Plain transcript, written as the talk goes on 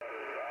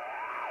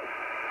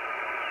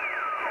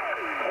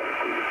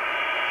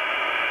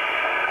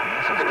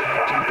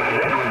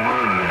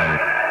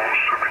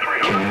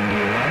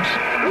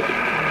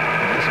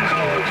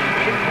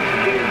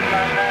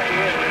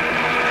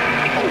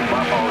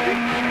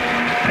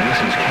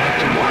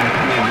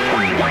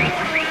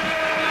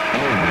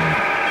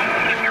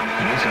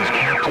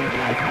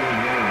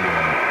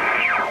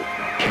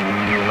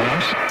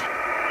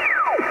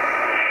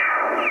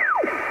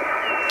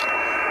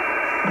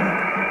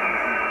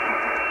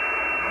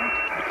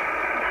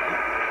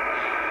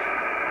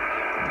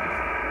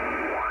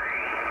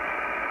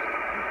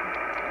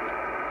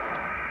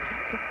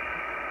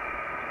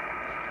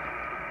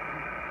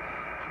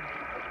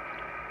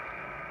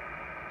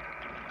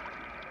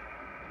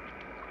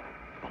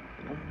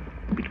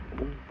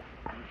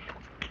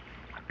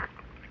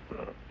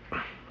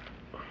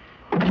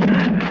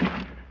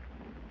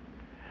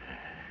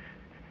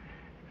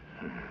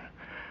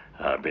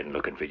I've been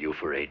looking for you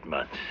for 8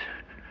 months.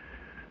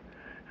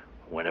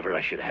 Whenever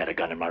I should have had a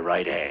gun in my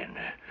right hand,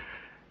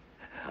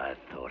 I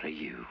thought of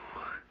you.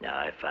 Now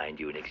I find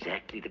you in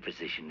exactly the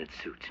position that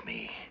suits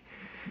me.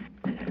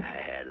 I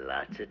had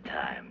lots of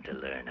time to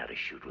learn how to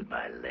shoot with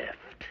my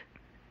left.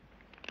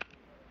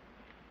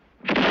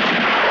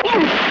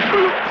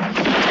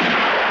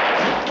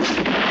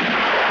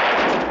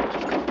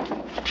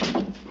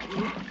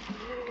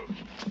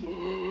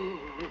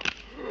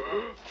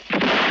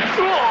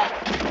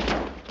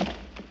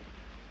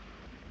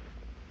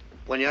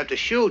 When you have to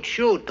shoot,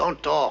 shoot,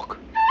 don't talk.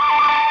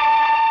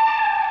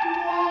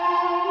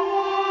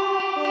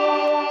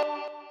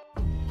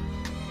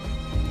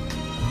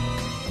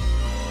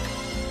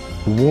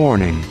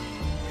 Warning.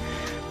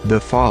 The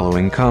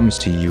following comes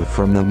to you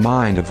from the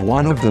mind of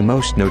one of the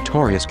most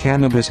notorious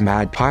cannabis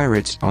mad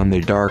pirates on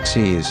the dark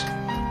seas.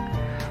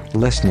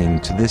 Listening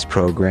to this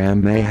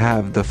program may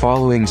have the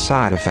following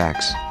side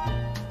effects: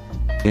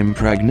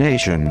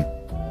 impregnation,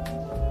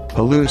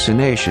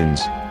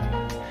 hallucinations,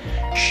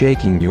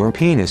 shaking your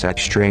penis at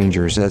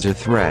strangers as a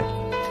threat,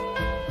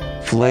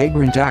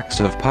 flagrant acts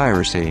of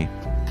piracy,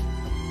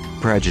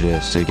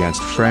 prejudice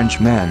against French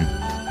men,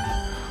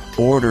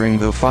 ordering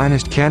the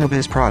finest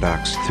cannabis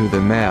products through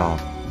the mail,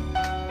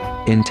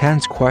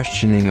 intense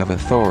questioning of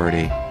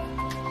authority,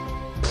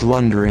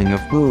 plundering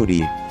of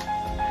booty,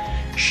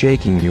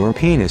 shaking your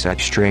penis at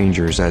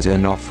strangers as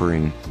an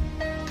offering.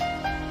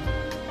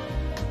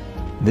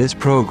 This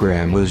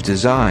program was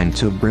designed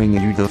to bring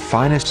you the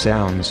finest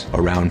sounds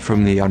around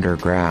from the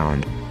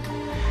underground.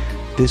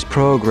 This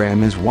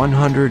program is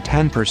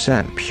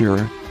 110%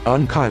 pure,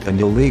 uncut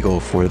and illegal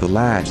for the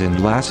lads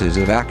and lasses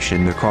of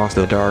action across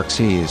the dark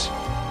seas.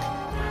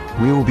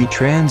 We will be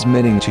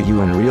transmitting to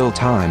you in real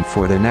time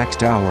for the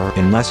next hour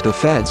unless the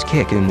feds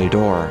kick in the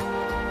door.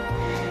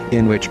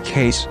 In which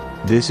case,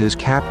 this is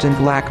Captain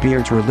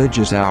Blackbeard's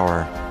religious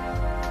hour.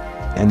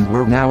 And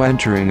we're now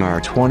entering our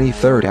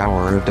 23rd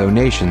hour of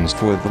donations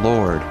for the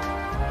Lord.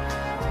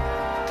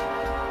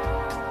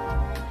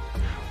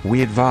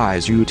 We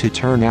advise you to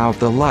turn out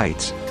the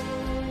lights,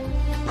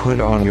 put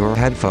on your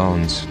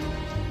headphones,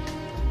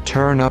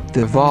 turn up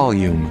the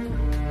volume,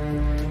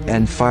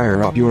 and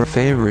fire up your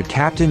favorite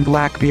Captain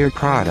Blackbeard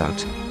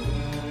product.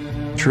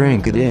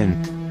 Drink it in,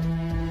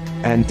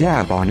 and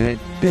dab on it,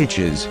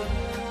 bitches.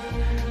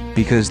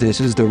 Because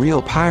this is the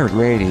real pirate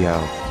radio.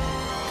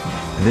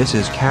 This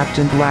is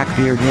Captain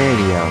Blackbeard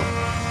Radio.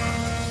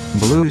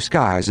 Blue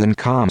skies and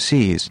calm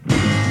seas.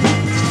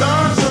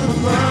 Stars up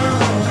above,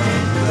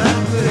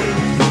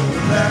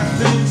 that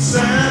big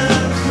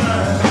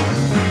sunshine.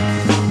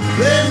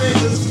 They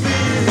make us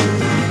feel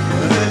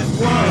that they've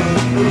won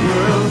the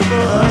world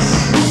for us.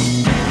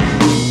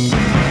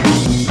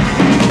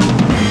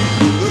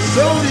 The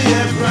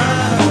zodiac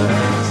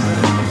rides,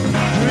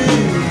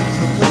 dreams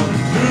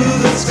through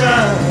the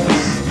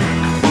skies.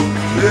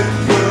 It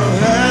will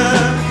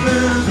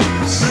happen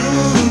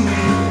soon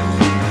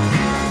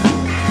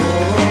for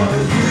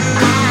you.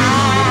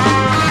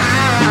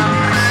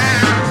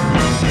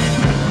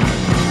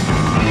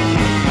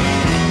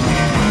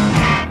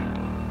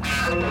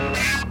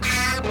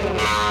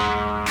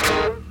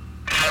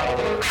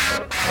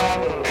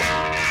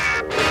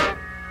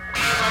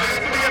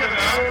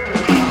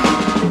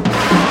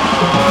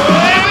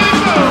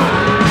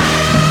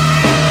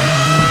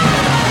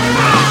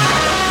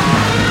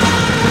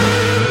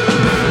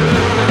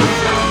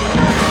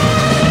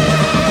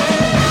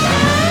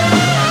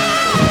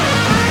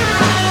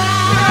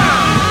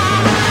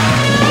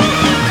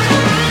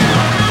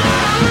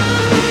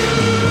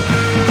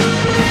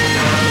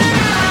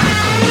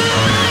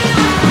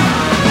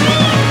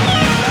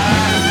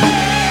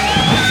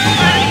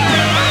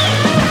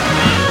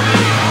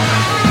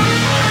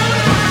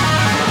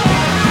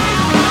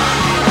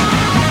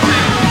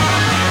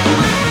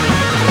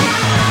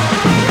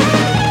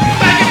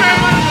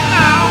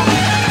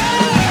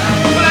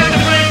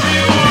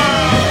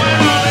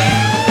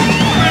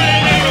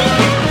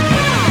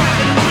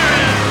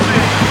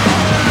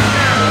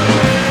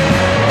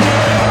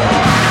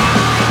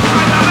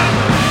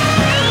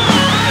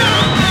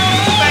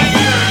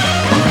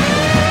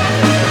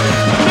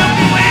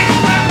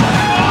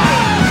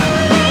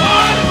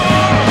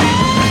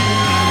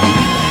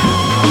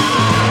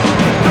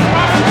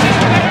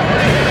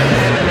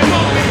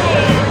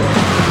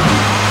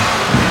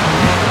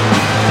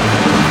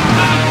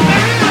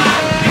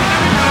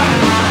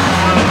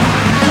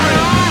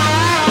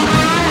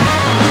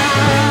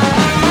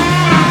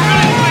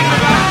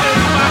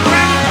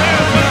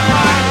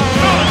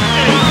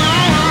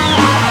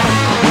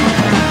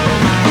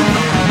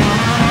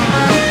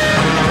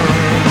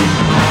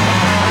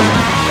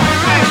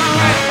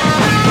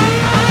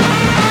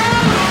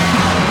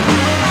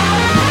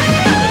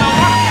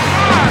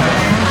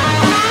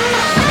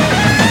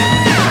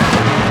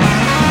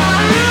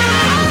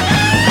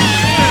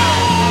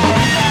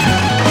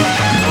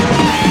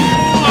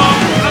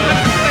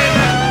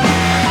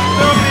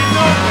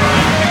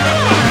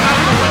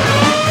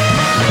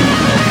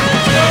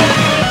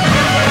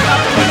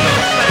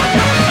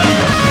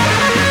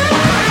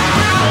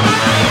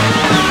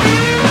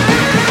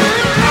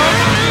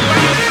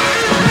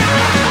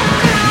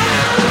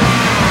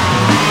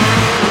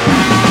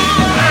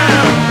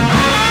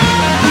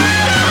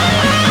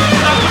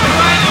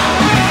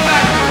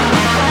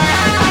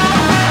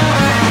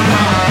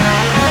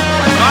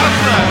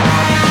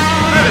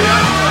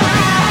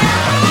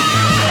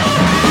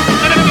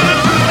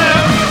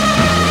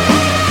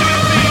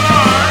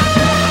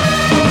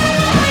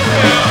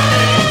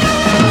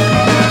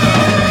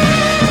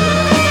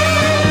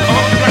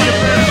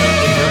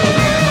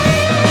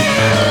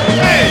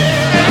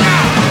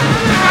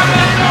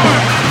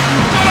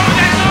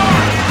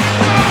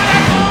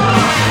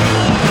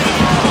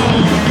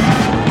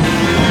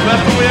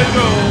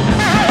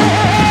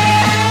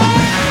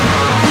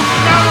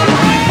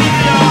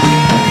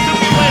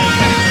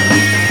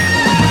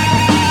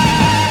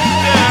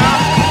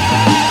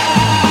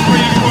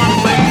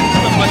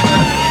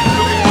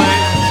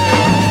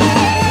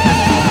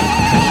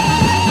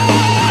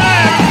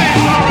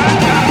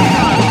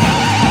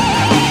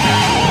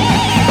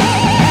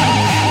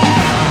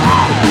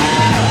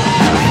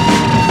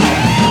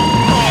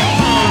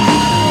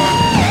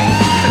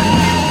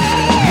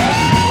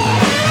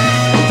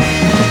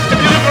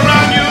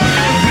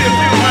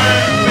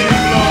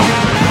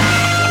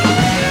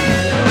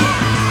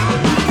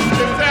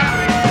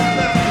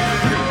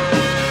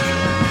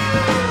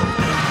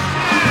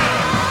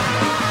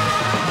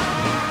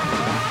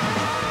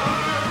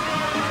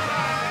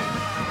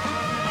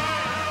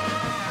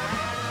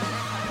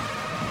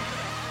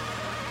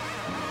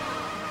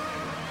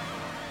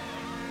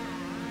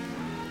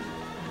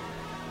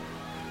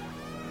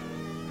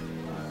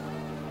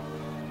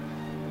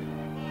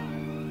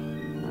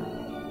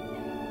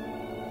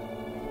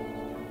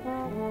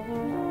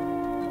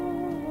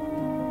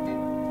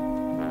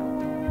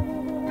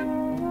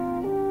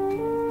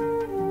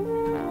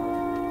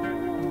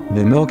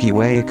 The Milky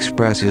Way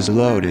Express is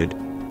loaded.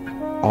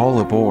 All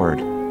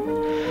aboard.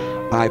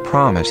 I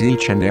promise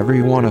each and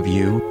every one of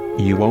you,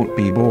 you won't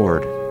be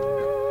bored.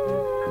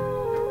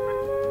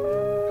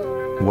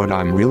 What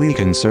I'm really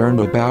concerned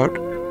about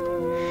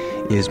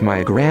is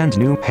my grand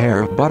new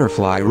pair of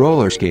butterfly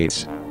roller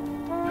skates.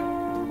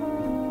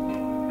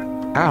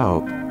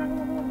 Ow.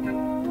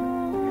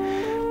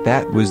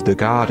 That was the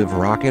god of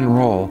rock and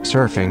roll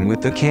surfing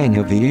with the king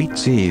of the 8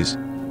 seas.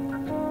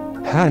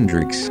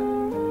 Hendrix.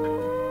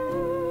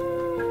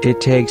 It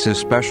takes a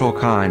special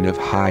kind of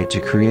high to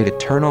create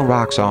eternal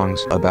rock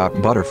songs about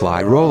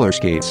butterfly roller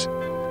skates.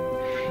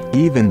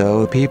 Even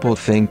though people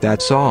think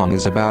that song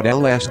is about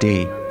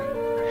LSD.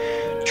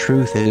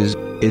 Truth is,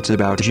 it's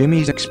about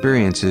Jimmy's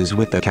experiences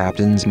with the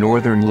captain's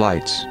Northern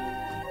Lights.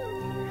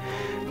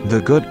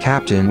 The good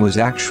captain was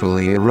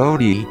actually a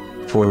roadie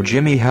for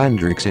Jimi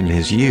Hendrix in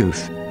his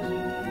youth.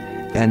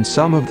 And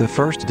some of the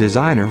first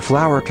designer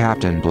flower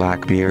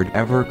CaptainBlackbeard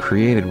ever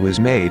created was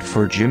made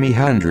for Jimi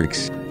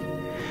Hendrix.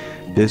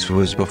 This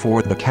was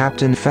before the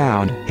captain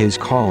found his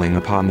calling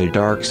upon the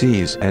dark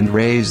seas and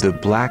raised the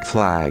black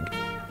flag.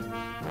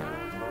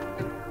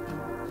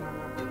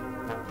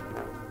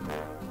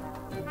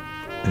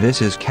 This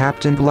is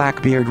Captain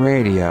Blackbeard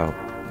Radio,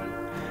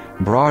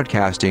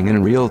 broadcasting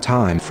in real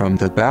time from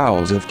the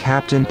bowels of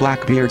Captain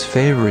Blackbeard's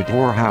favorite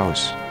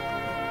whorehouse.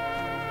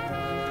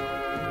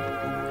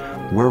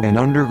 We're an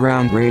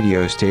underground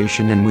radio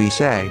station, and we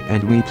say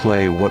and we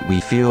play what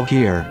we feel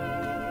here.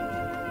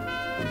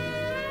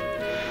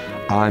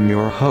 I'm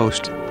your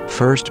host,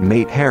 First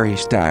Mate Harry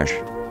Stash.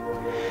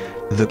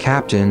 The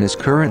captain is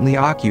currently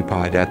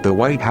occupied at the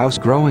White House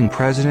growing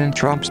President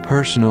Trump's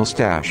personal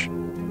stash.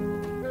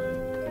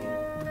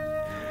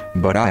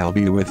 But I'll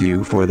be with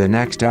you for the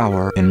next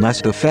hour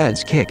unless the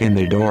feds kick in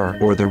the door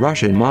or the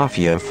Russian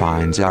mafia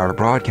finds our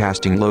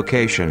broadcasting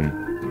location.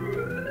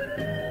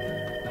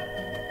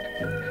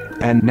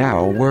 And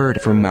now a word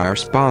from our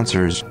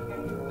sponsors.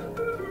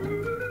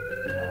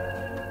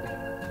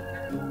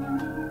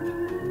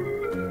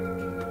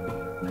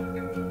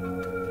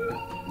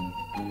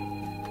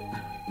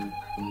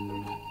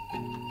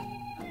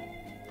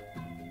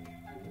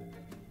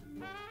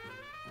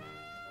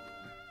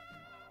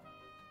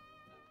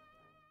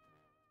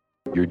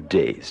 You're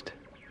dazed,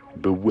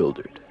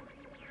 bewildered,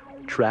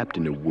 trapped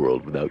in a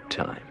world without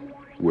time,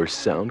 where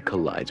sound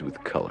collides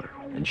with color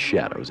and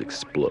shadows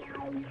explode.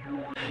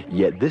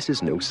 Yet this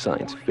is no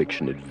science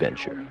fiction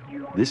adventure.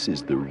 This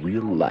is the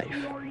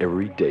real-life,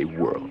 everyday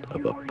world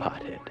of a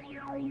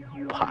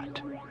pothead.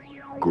 Pot,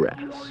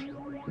 grass,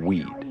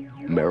 weed,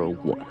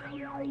 marijuana.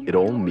 It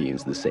all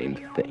means the same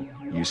thing.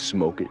 You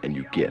smoke it and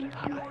you get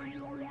high.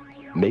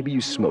 Maybe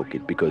you smoke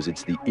it because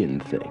it's the in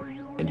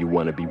thing and you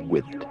want to be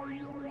with it.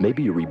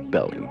 Maybe you're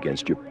rebelling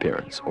against your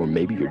parents, or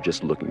maybe you're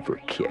just looking for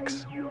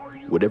kicks.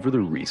 Whatever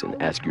the reason,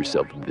 ask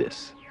yourself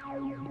this: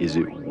 is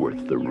it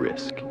worth the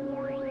risk?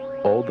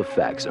 All the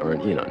facts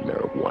aren't in on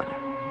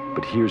marijuana,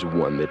 but here's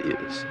one that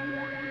is.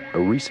 A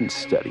recent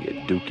study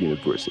at Duke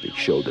University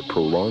showed that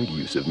prolonged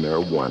use of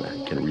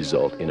marijuana can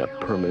result in a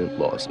permanent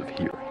loss of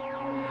hearing.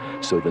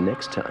 So the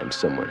next time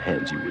someone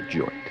hands you a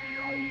joint,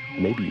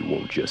 maybe you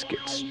won't just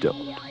get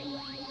stoned.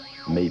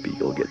 Maybe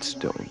you'll get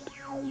stoned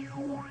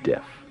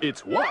deaf.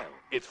 It's wild,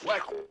 it's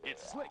wacky,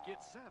 it's slick,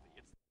 it's savvy,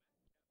 it's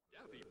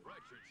daffy,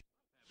 fractured.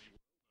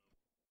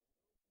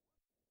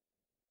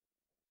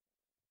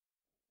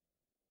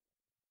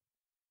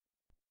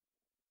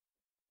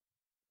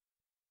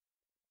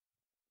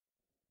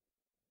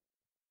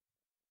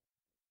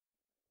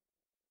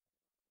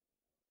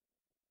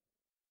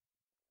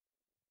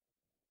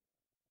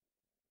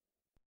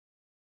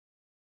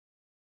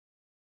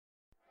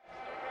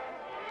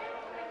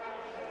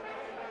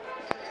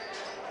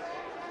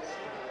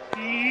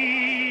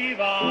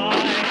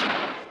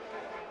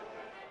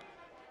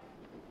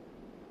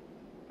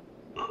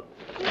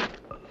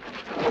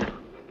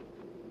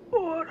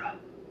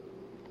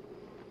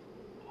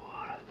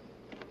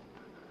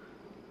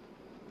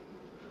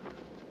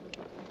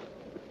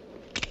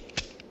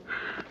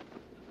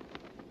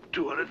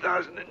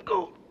 $200,000 in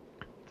gold.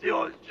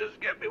 Yours, just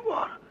get me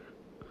water.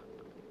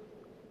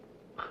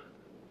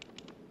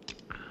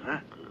 Huh?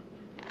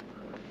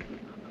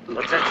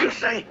 What's that you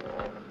say?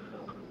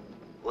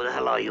 Who the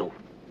hell are you?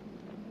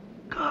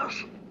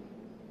 Carson.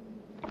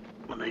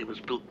 My name is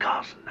Bill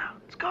Carson now.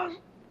 It's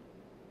Carson.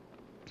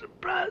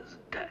 Surprise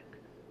attack.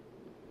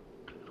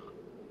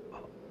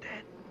 Oh,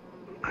 dead.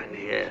 I'm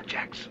here.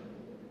 Jackson.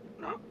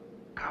 No,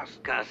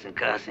 Carson.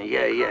 Carson.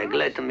 Yeah.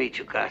 Glad to meet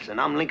you, Carson.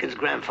 I'm Lincoln's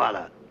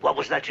grandfather. What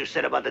was that you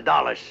said about the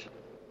dollars?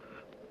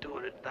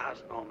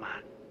 200,000 all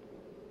mine.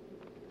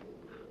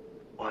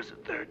 Was the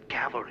 3rd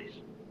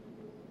Cavalry's.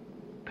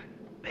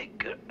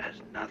 Baker has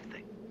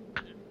nothing.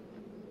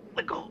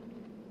 The gold.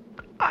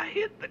 I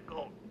hid the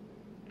gold.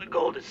 The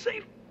gold is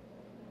safe.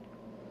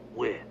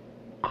 Where?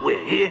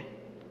 Here?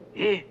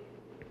 Here?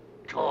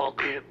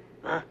 Talk.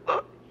 Huh?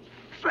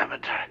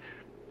 Cemetery.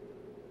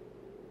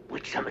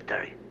 Which cemetery?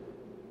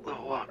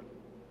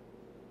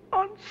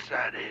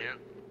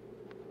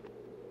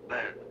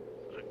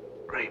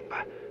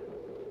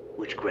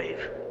 Which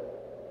grave?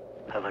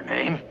 Have a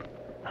name?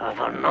 Have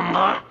a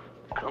number?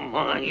 Come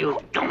on, you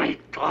dummy,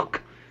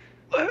 talk.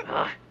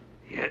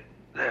 Yeah,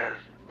 there's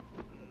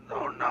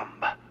no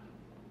number.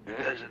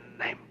 There's a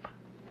name.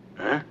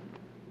 Huh?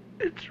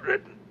 It's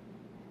written.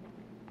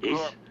 Is?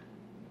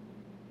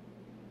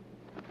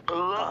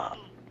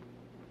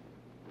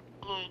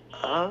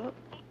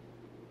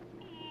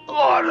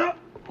 Order.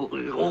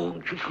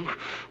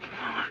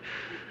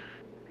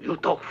 You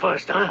talk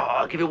first, huh?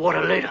 I'll give you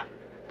water later.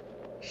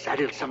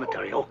 Saddle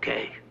Cemetery,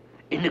 okay.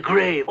 In the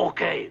grave,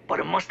 okay. But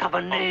it must have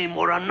a name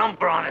or a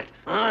number on it.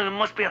 It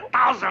must be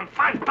 1,000,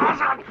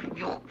 5,000.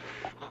 You...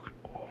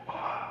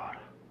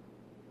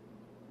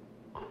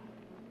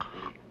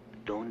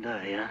 Don't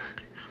die, huh?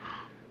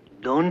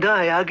 Don't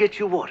die, I'll get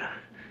you water.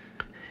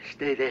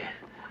 Stay there.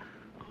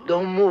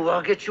 Don't move,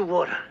 I'll get you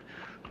water.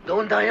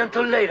 Don't die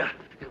until later.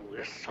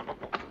 You son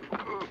of a...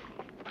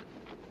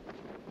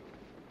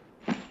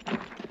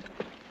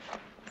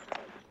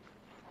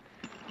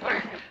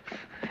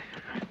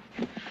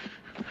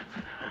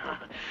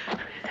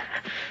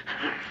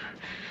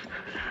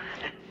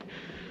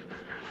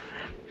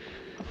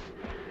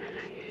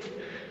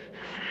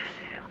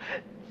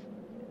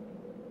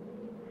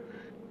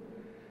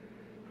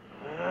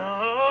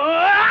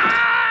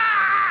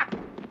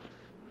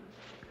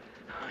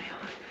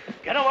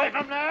 Get away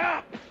from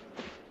there!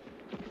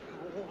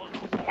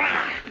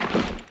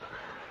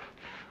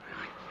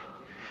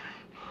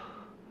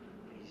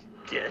 He's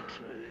dead.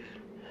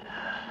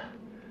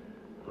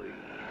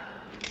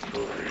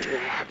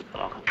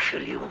 I'll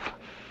kill you.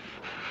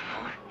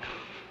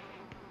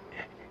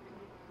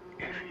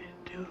 If you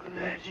do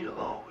that, you'll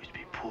always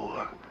be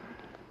poor.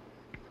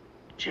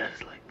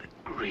 Just like the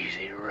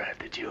greasy rat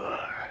that you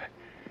are.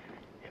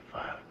 If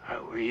I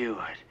were you,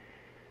 I'd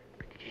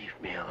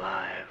keep me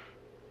alive.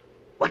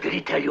 What did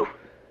he tell you?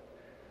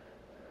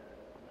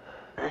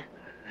 Huh?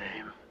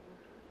 Name.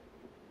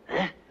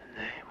 Huh?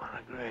 Name on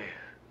a grave.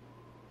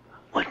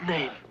 What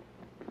name?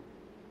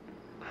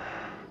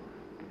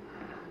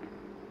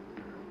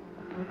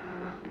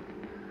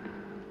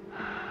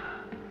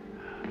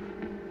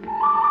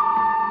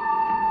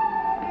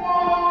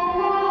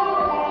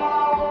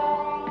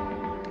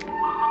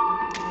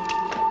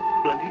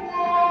 Blondie?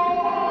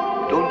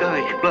 Don't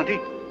die, Blondie.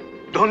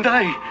 Don't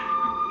die.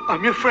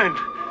 I'm your friend.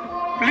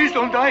 Please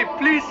don't die,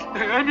 please.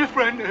 I'm your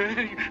friend.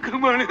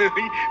 Come on,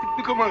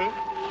 come on.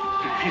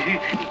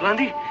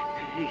 Blondie,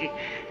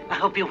 I'll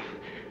help you.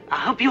 I'll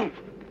help you.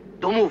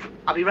 Don't move.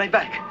 I'll be right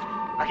back.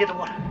 I'll get the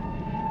water.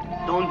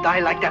 Don't die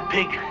like that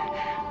pig.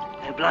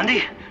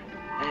 Blondie,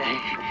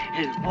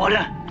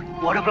 water.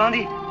 Water,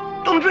 Blondie.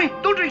 Don't drink.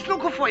 Don't drink. It's no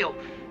good for you.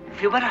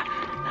 Feel better?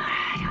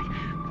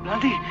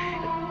 Blondie,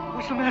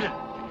 what's the matter?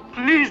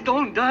 Please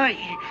don't die.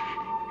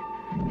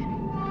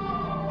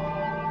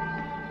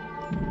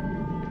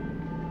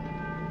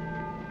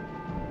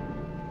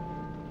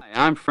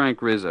 I'm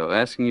Frank Rizzo,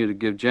 asking you to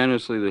give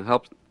generously to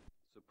help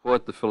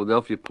support the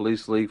Philadelphia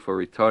Police League for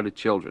Retarded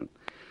Children.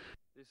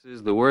 This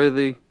is the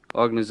worthy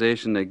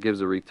organization that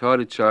gives a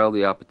retarded child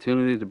the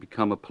opportunity to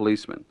become a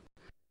policeman.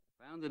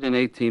 Founded in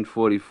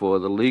 1844,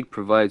 the League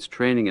provides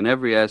training in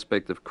every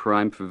aspect of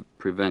crime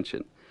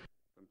prevention,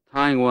 from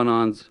tying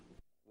one's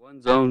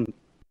own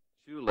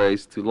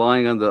shoelace to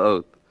lying under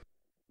oath.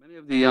 Many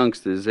of the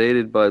youngsters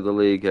aided by the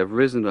League have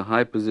risen to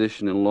high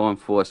position in law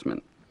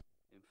enforcement.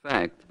 In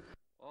fact,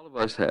 all of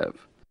us have.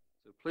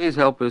 So please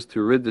help us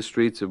to rid the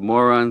streets of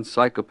morons,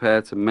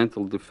 psychopaths, and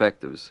mental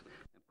defectives,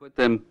 and put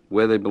them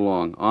where they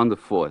belong, on the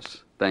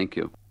force. Thank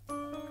you.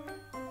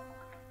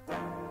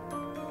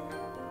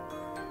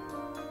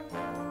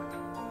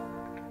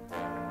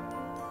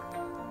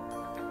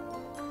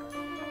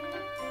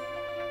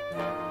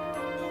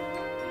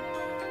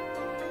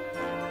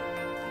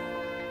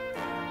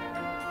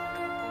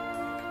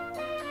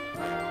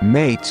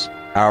 Mates,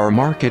 our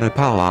market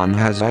Apollon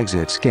has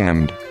exit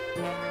scammed.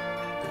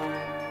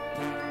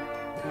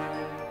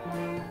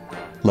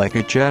 Like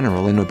a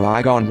general in a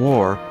bygone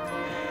war,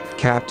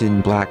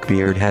 Captain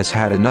Blackbeard has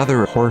had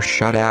another horse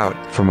shut out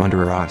from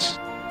under us.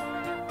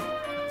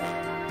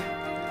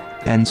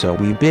 And so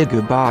we bid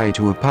goodbye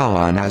to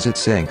Apollon as it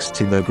sinks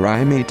to the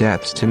grimy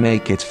depths to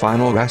make its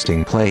final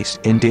resting place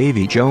in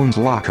Davy Jones'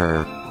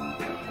 locker.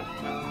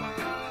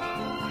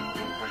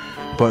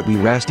 But we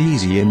rest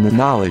easy in the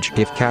knowledge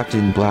if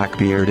Captain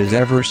Blackbeard is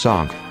ever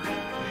sunk,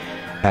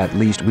 at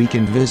least we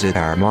can visit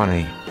our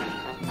money.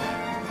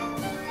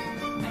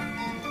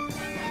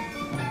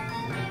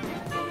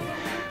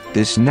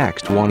 This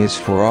next one is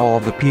for all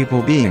the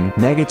people being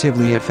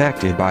negatively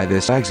affected by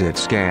this exit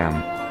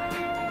scam.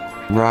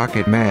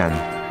 Rocket Man.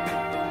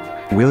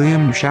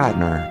 William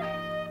Shatner.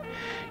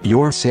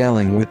 You're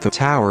sailing with the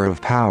Tower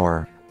of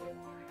Power.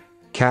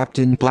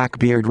 Captain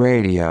Blackbeard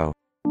Radio.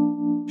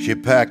 She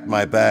packed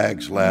my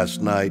bags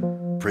last night,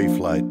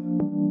 pre-flight.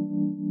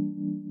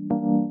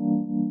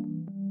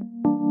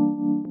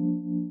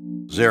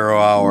 0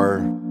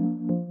 hour,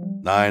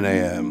 9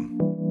 a.m.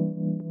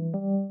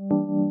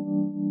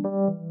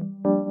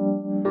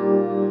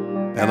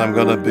 And I'm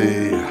gonna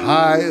be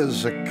high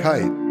as a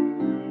kite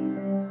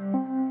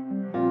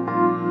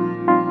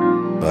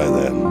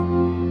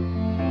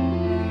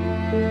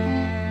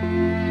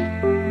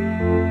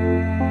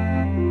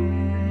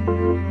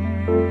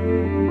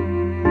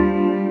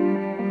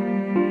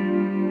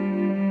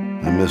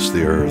miss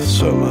the earth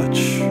so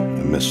much.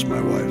 I miss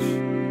my wife.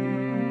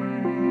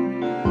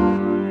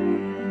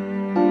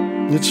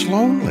 It's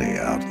lonely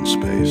out in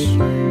space.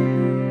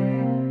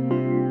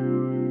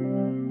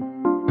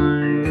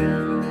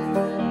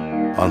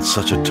 On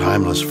such a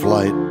timeless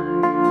flight.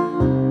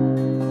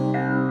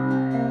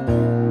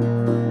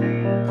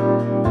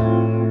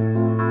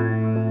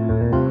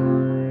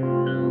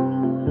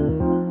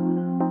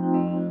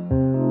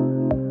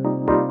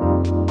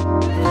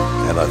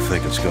 And I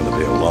think it's going to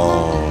be a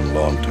long,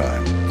 long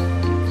time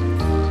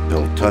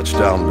till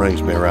touchdown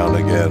brings me around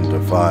again to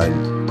find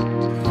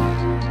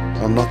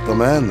I'm not the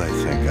man they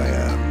think I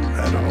am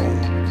at home.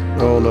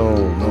 No, no,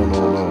 no,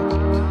 no, no.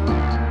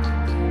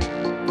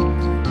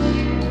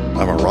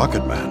 I'm a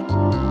rocket man.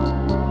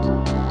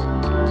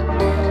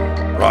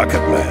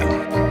 Rocket man.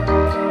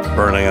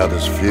 Burning out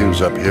his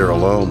fuse up here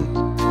alone.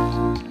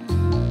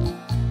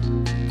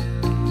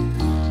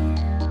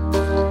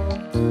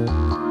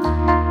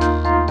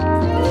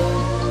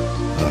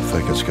 I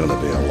think it's going to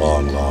be a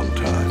long, long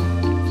time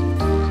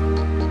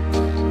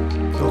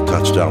till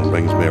touchdown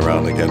brings me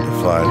around again to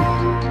find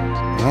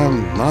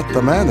I'm not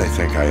the man they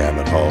think I am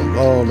at home.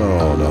 Oh,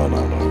 no, no,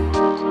 no, no.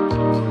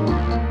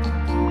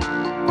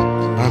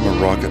 I'm a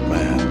rocket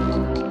man.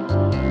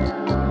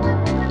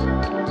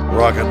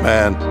 Rocket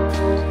man,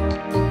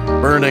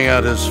 burning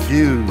out his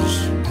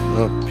fuse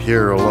up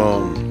here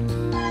alone.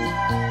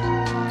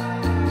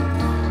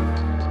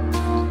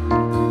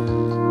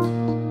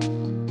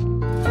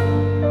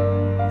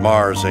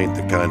 Mars ain't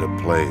the kind of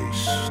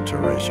place to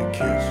raise your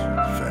kids.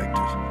 The fact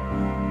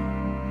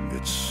is,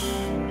 it's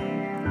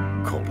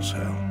cold as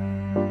hell.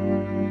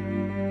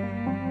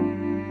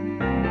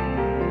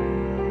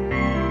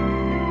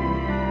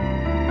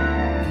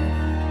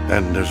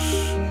 And there's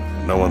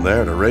no one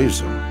there to raise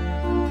them,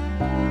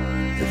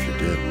 if you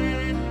did.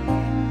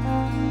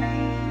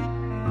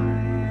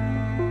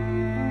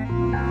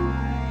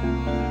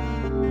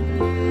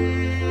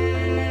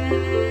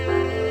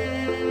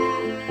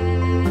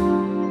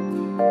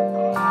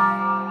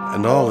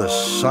 And all this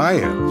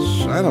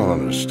science, I don't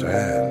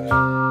understand.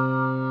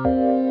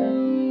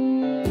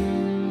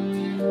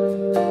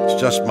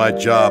 It's just my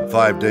job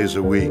 5 days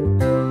a week.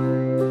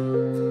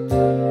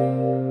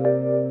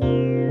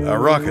 A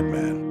rocket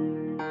man.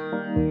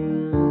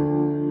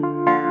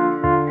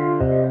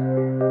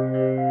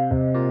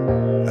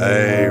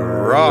 A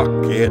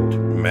rocket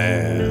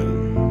man.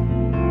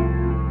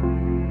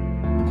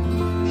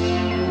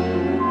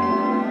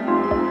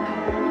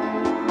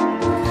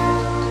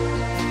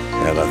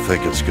 And I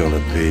think it's gonna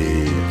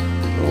be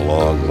a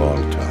long,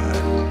 long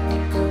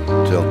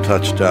time till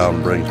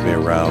touchdown brings me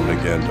around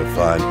again to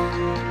find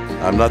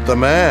I'm not the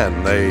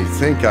man they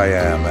think I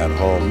am at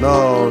home.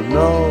 No,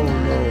 no, no,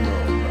 no,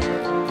 no.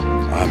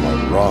 I'm a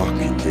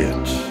rocket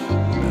man.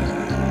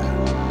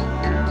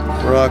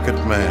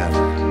 Rocket man.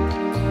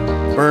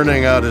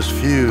 Burning out his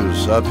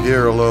fuse up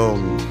here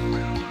alone.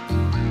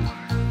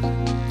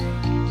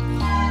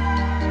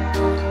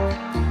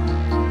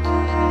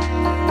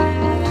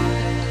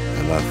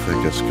 And I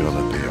think it's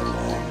gonna be a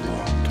long,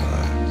 long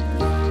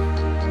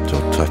time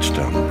till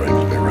touchdown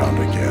brings me around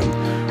again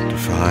to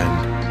find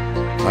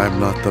I'm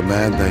not the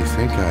man they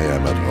think I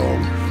am at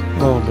home.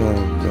 Oh, no,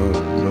 no,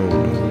 no,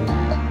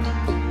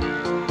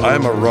 no.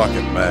 I'm a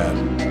rocket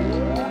man.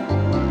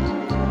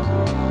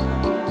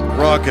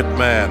 Rocket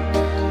man.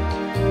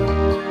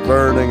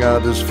 Burning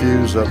out his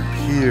fuse up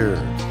here,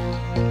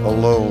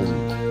 alone.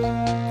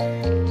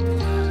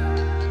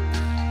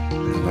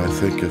 And I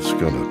think it's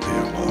gonna be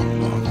a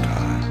long, long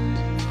time.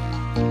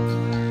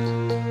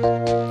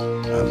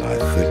 And I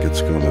think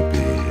it's gonna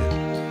be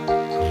a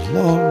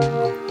long,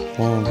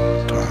 long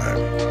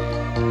time.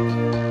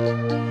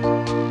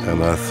 And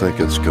I think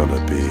it's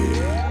gonna be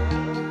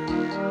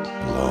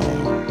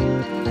long,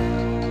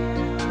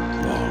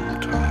 long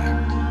time.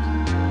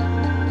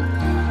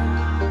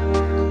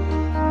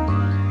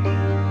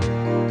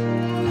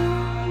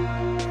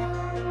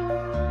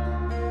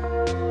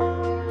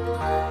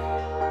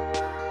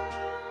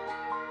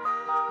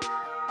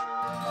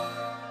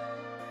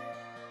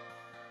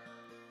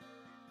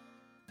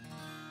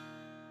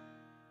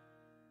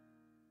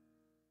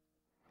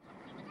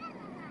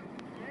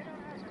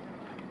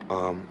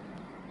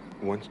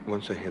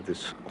 Once I had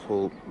this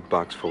whole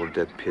box full of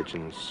dead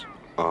pigeons,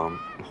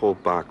 whole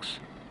box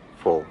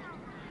full,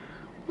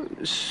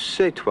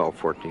 say 12,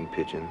 14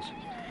 pigeons.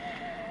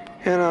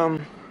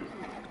 And,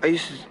 I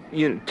used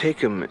to, take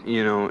them,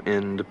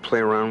 and play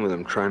around with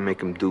them, try and make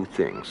them do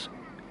things.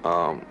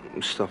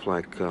 Stuff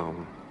like,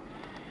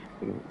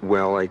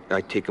 well,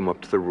 I'd take them up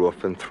to the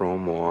roof and throw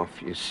them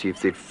off, see if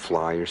they'd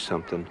fly or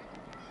something,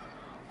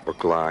 or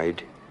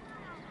glide.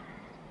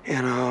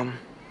 And,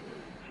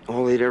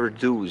 all they'd ever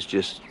do was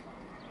just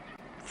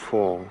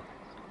fall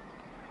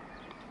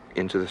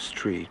into the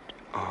street.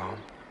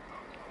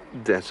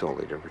 That's all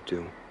they'd ever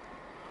do.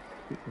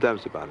 That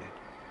was about it.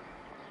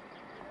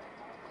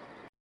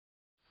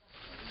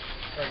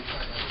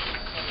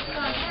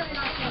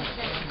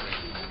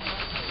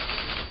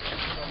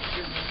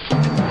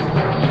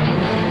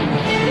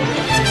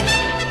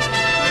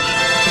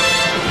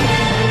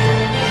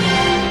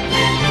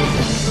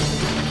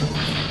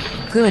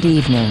 Good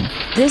evening.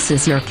 This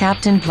is your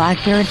Captain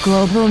Blackbeard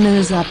Global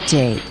News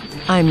Update.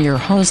 I'm your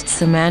host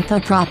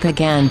Samantha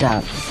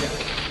Propaganda.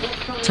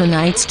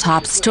 Tonight's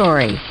top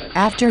story: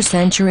 after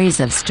centuries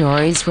of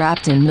stories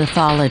wrapped in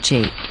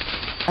mythology,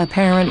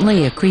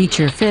 apparently a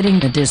creature fitting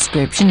the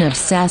description of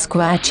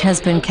Sasquatch has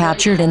been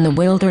captured in the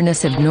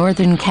wilderness of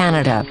northern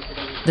Canada.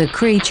 The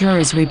creature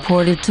is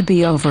reported to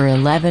be over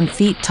 11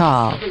 feet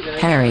tall,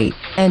 hairy,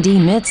 and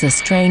emits a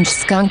strange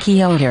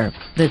skunky odor.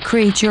 The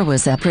creature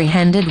was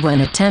apprehended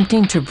when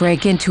attempting to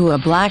break into a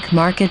black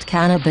market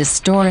cannabis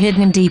store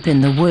hidden deep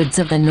in the woods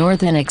of the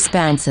northern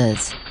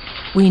expanses.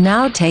 We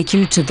now take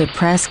you to the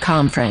press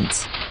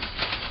conference.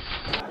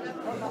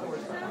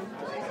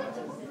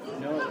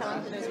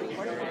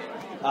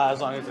 As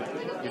long as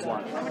you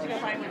want.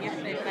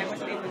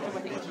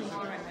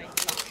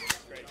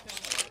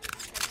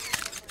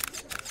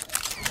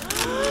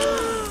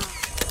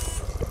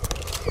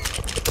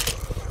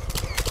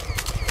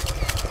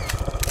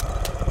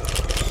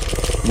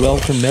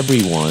 Welcome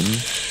everyone.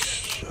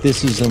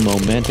 This is a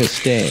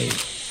momentous day.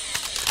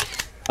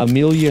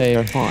 Amelia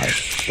Earhart,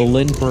 the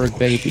Lindbergh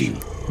baby,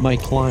 my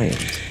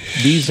client.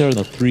 These are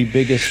the three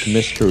biggest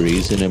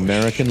mysteries in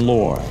American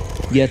lore.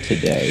 Yet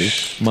today,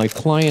 my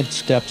client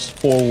steps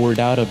forward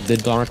out of the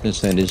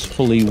darkness and is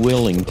fully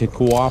willing to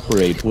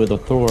cooperate with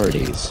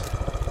authorities.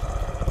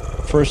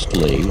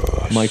 Firstly,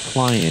 my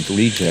client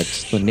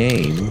rejects the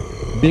name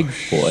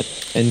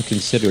Bigfoot and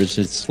considers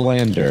it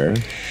slander,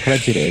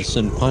 prejudice,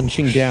 and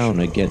punching down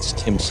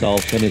against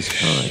himself and his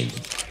kind.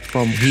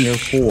 From here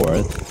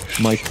forth,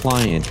 my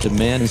client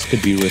demands to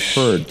be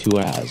referred to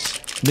as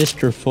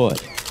Mr.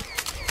 Foot.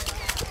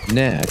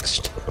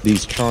 Next,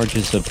 these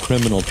charges of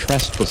criminal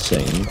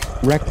trespassing,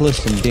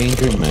 reckless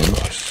endangerment,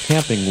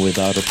 camping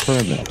without a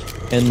permit,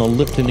 and the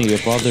litany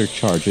of other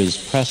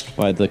charges pressed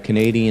by the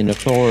Canadian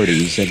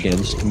authorities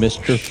against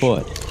Mr.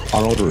 Foot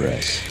are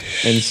odorous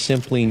and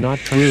simply not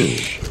true.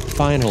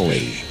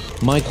 Finally,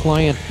 my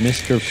client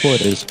Mr.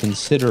 Foot is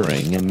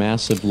considering a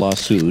massive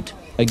lawsuit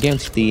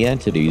against the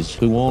entities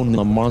who own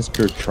the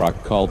monster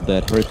truck called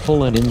that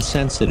hurtful and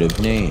insensitive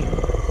name.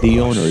 The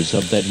owners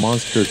of that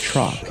monster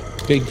truck,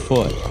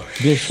 Bigfoot,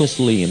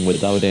 viciously and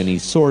without any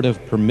sort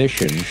of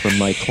permission from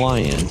my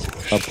client,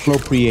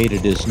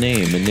 appropriated his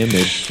name and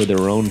image for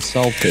their own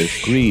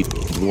selfish greed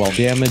while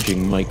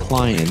damaging my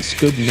client's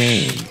good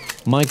name.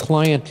 My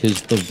client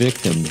is the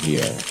victim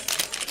here.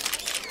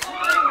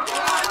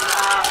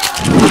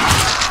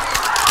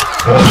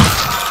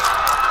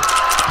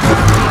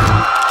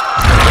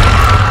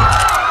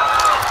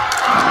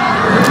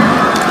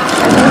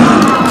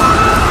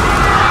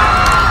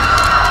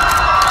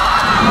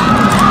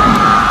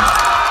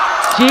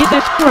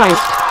 Jesus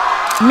Christ!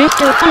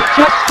 Mr. Foot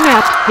just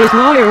snapped his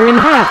lawyer in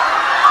half.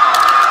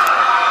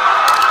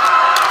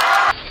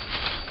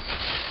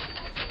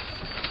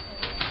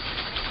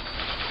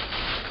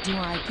 Do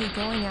I keep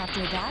going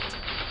after that?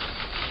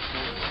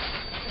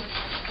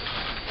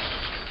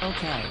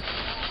 Okay.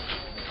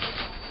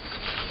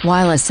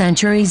 While a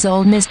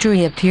centuries-old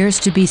mystery appears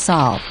to be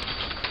solved,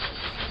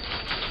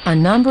 a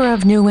number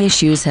of new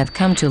issues have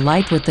come to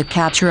light with the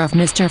capture of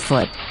Mr.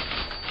 Foot.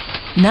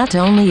 Not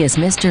only is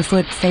Mr.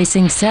 Foot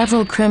facing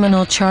several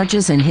criminal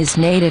charges in his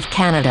native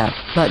Canada,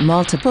 but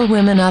multiple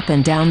women up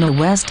and down the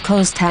West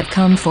Coast have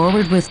come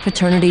forward with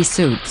paternity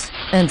suits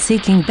and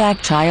seeking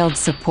back child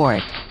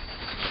support.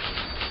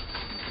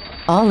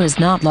 All is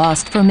not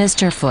lost for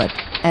Mr. Foot,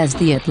 as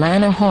the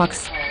Atlanta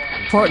Hawks,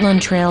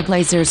 Portland Trail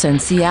Blazers, and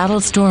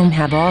Seattle Storm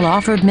have all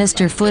offered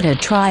Mr. Foot a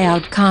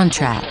tryout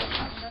contract.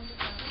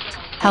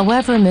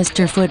 However,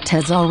 Mr. Foot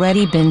has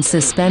already been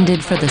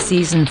suspended for the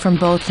season from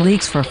both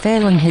leagues for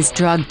failing his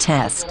drug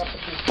test.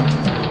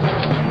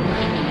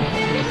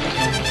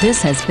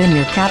 This has been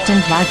your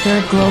Captain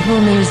Blackbeard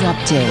Global News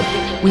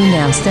Update. We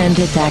now send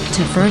it back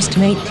to First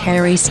Mate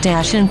Harry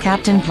Stash and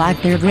Captain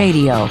Blackbeard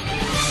Radio.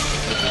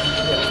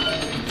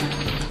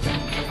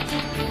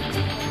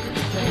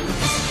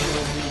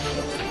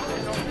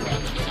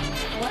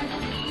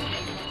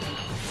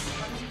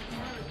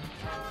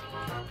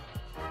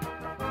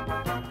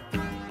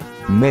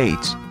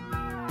 Mates,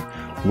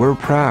 we're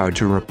proud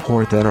to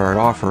report that our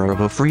offer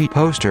of a free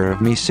poster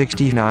of me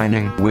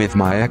 69ing with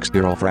my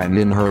ex-girlfriend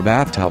in her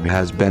bathtub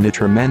has been a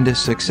tremendous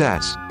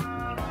success.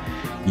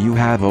 You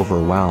have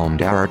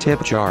overwhelmed our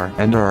tip jar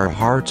and our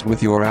hearts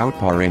with your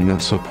outpouring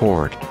of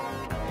support.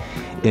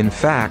 In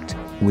fact,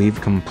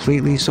 we've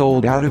completely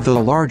sold out of the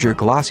larger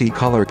glossy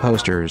color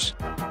posters.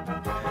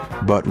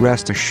 But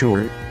rest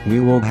assured,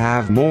 we will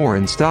have more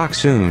in stock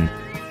soon,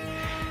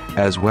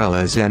 as well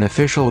as an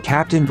official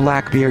Captain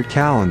Blackbeard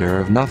calendar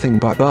of nothing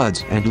but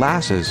buds and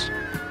lasses.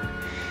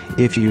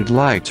 If you'd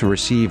like to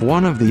receive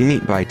one of the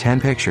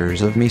 8x10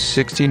 pictures of me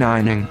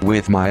 69ing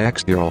with my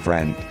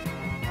ex-girlfriend,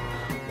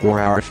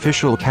 or our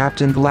official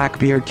Captain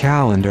Blackbeard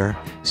calendar,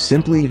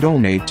 simply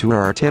donate to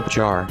our tip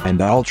jar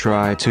and I'll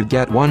try to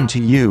get one to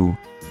you.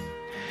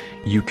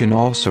 You can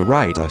also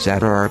write us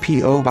at our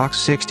P.O. Box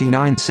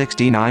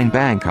 6969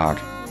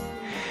 Bangkok.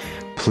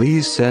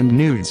 Please send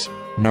nudes,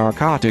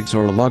 narcotics,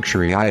 or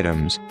luxury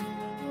items.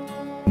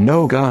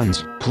 No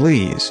guns,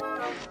 please.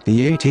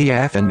 The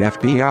ATF and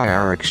FBI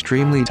are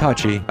extremely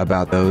touchy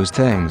about those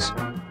things.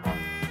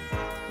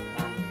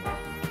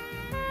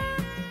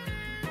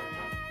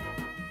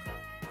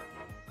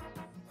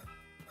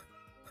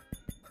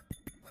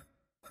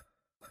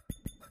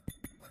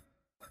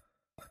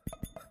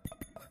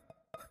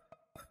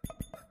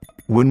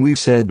 When we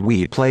said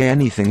we'd play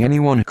anything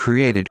anyone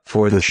created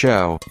for the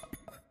show,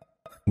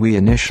 we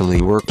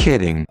initially were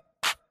kidding.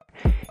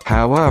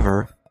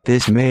 However,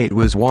 this mate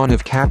was one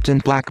of Captain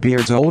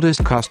Blackbeard's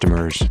oldest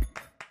customers.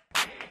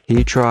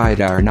 He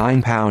tried our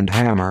 9-pound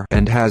hammer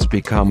and has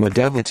become a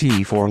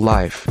devotee for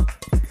life.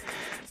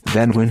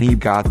 Then when he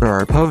got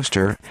our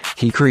poster,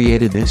 he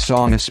created this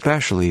song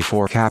especially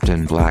for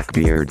Captain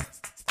Blackbeard.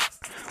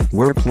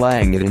 We're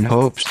playing it in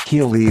hopes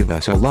he'll leave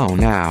us alone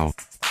now.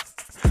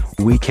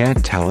 We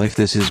can't tell if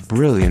this is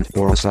brilliant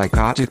or a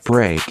psychotic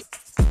break,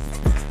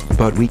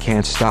 but we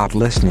can't stop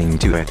listening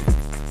to it.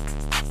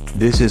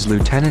 This is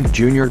Lieutenant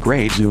Junior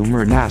Grade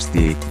Zoomer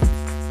Nasty.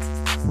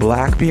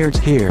 Blackbeard's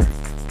here.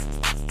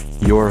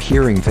 You're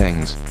hearing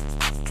things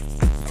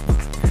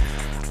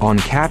on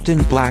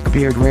Captain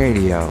Blackbeard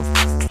Radio.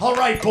 All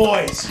right,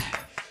 boys,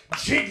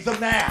 jig the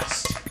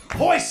mast,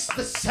 hoist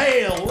the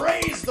sail,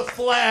 raise the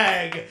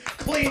flag,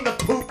 clean the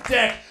poop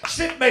deck,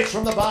 shipmates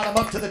from the bottom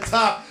up to the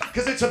top,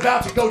 because it's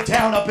about to go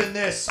down up in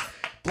this.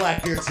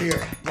 Blackbeard's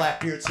here,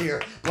 Blackbeard's here,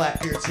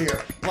 Blackbeard's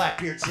here,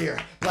 Blackbeard's here,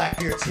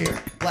 Blackbeard's here,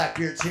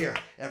 Blackbeard's here.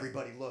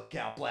 Everybody look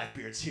out,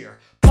 Blackbeard's here.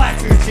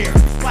 Blackbeard's here,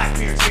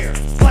 Blackbeard's here,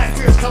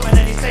 Blackbeard's coming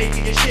and he's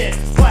taking your shit.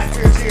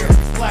 Blackbeard's here,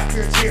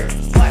 Blackbeard's here,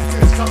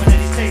 Blackbeard's coming and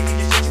he's taking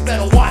your shit. You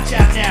better watch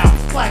out now.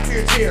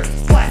 Blackbeard's here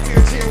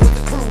with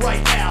the crew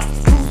right now.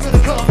 Who's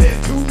gonna come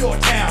into your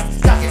town?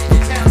 Knocking in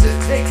your town to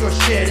take your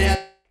shit in.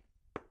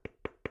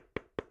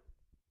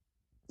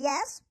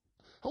 Yes?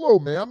 Hello,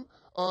 ma'am.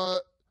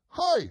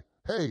 Hi.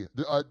 Hey,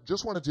 I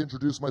just wanted to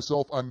introduce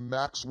myself. I'm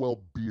Maxwell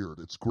Beard.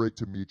 It's great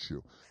to meet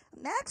you.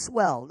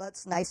 Maxwell,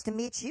 that's nice to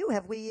meet you.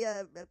 Have we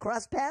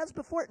crossed paths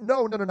before?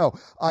 No.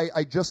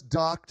 I just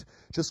docked,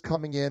 just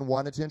coming in,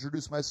 wanted to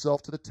introduce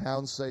myself to the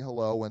town, say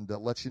hello, and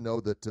let you know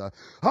that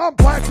I'm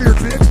Blackbeard,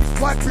 bitch.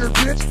 Blackbeard,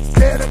 bitch.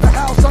 Dead at the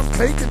house, I'm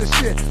taking the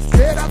shit.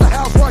 Dead out the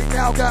house right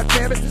now,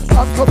 goddammit.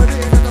 I'm coming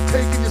in and I'm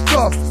taking your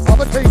stuff. I'm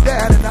gonna take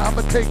that and I'm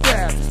gonna take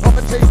that. I'm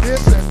gonna take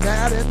this and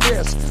that and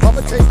this. I'm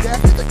gonna take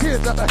that. Get the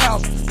kids out the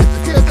house. Get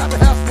the kids out the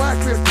house.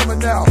 Blackbeard coming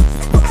now.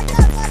 Oh my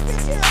God,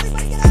 Blackbeard's here.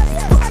 Everybody get out of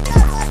here. Oh my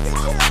God, Blackbeard's here.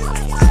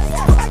 Everybody get out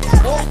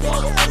of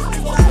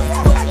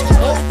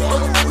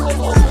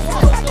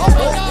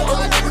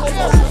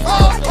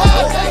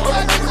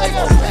here.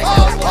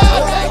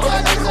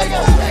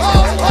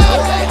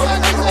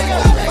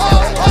 Oh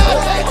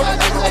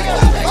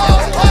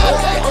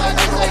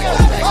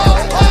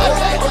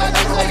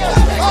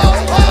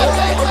my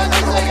God,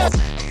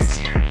 Blackbeard's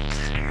here.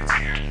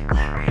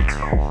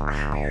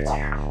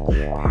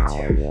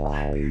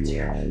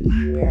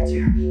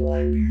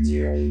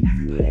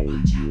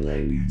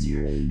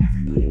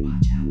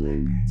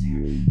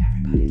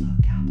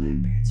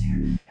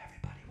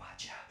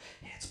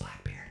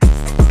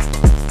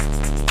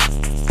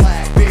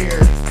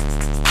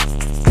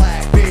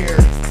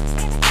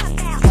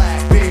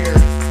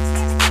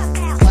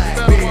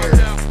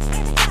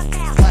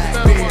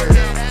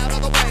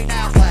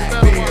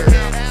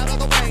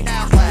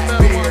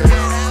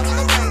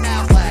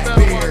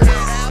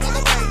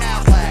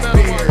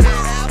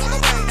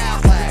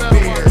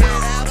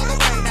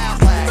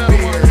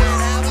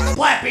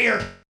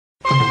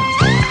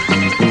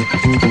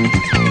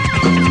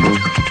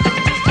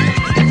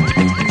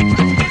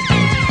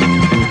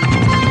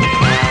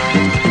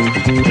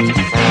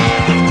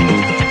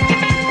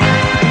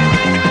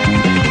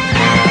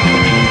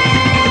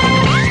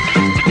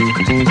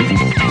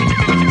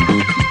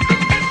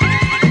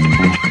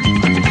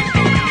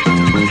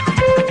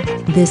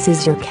 This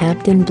is your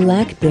Captain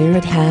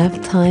Blackbeard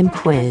halftime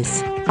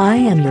quiz. I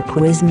am your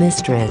quiz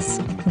mistress,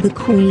 the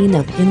Queen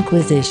of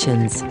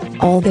Inquisitions.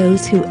 All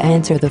those who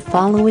answer the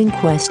following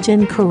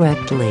question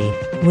correctly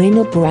win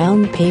a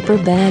brown paper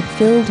bag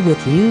filled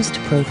with used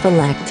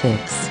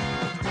prophylactics.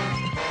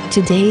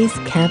 Today's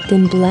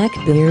Captain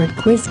Blackbeard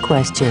quiz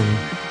question.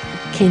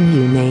 Can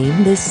you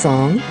name this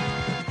song?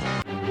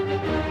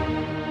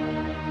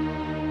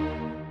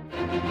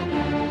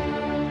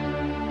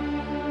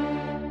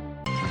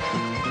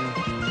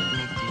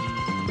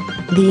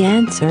 The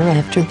answer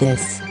after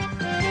this.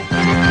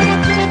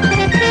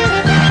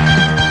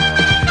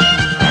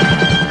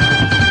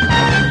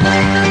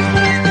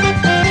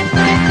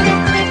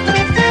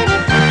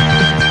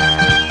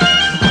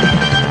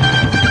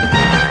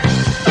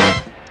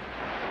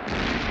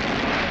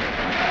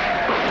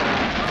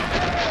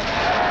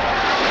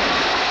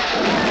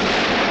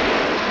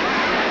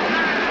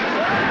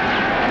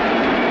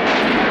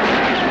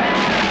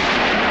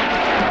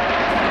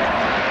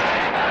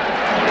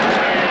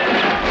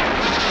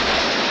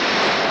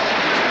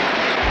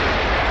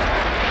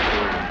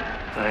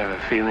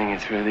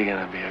 It's really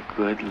gonna be a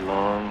good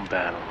long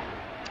battle.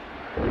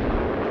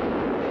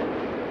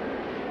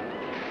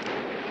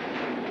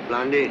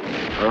 Blondie.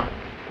 Huh?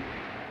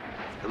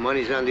 The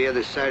money's on the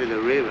other side of the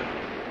river.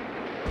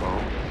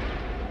 Oh?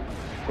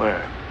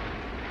 Where?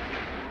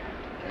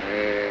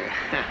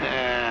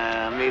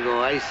 Amigo,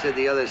 I said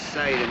the other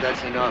side, and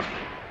that's enough.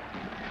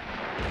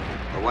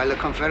 But while the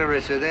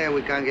Confederates are there,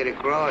 we can't get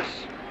across.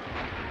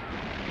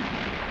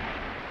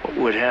 What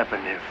would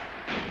happen if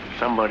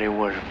somebody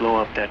were to blow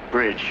up that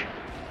bridge?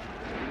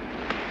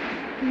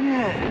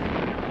 Yeah.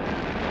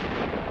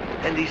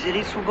 And these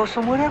idiots will go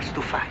somewhere else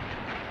to fight.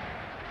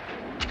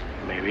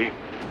 Maybe.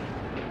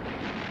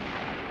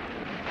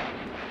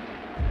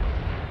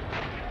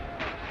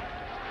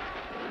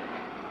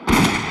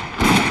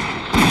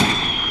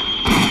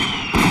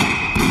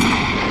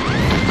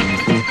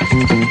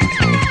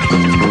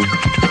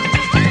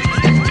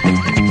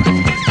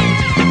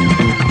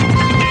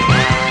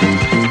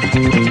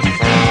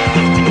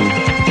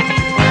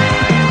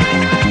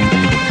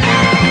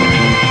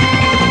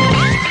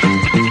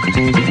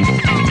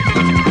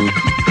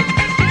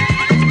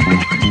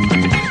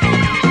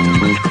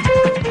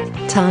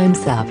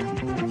 Time's up.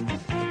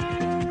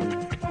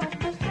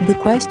 The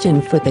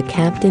question for the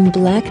Captain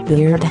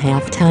Blackbeard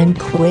halftime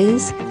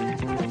quiz: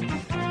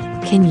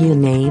 can you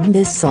name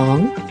this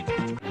song?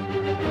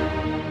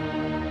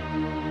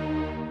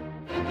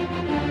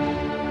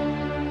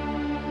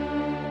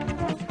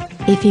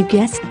 If you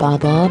guessed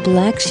Baba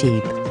Black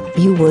Sheep,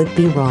 you would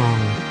be wrong.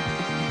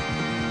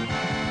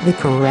 The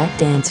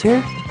correct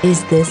answer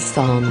is this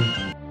song.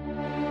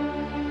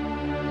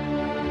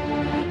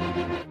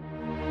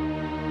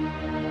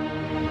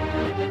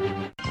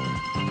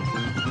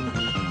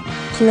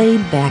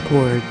 Played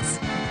backwards.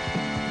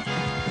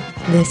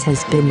 This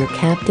has been your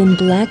Captain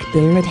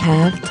Blackbeard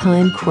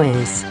halftime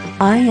quiz.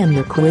 I am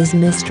your quiz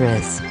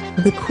mistress,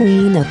 the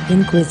Queen of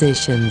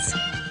Inquisitions.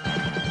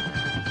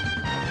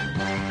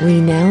 We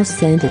now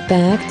send it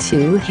back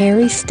to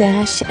Harry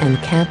Stash and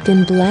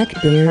Captain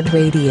Blackbeard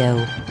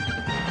Radio.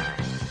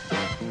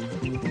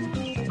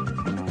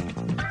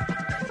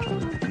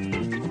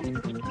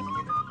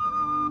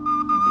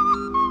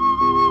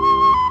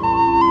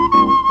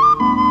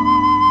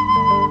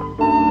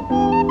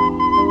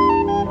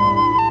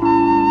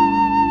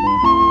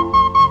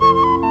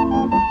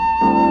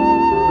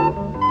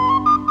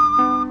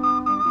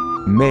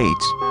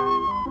 Mates,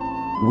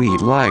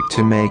 we'd like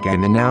to make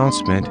an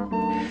announcement.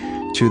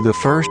 To the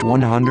first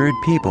 100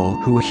 people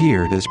who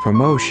hear this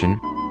promotion,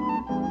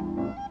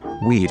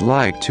 we'd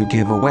like to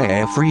give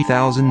away a free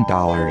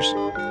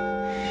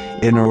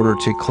 $1,000. In order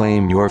to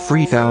claim your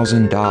free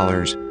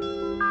 $1,000,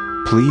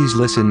 please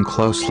listen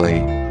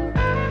closely.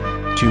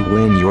 To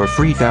win your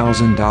free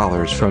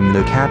 $1,000 from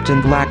the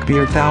Captain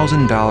Blackbeard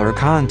 $1,000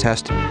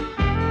 contest,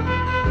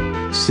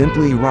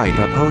 simply write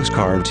a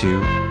postcard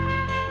to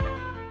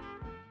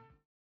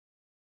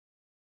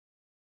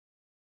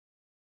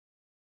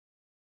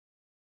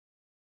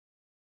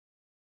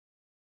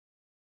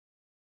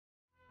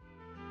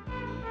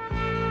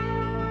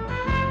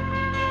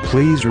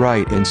Please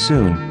write in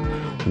soon.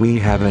 We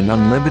have an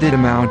unlimited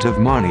amount of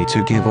money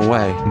to give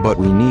away, but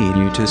we need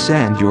you to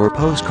send your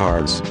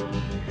postcards.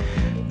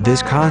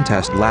 This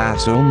contest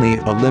lasts only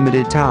a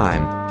limited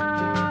time.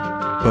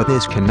 But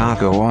this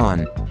cannot go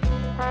on.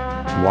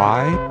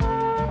 Why?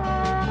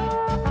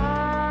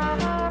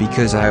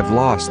 Because I've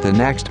lost the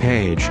next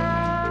page.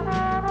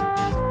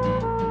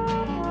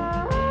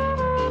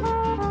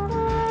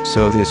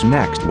 So this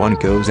next one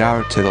goes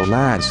out to the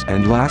lads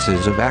and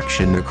lasses of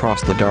action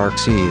across the dark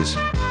seas.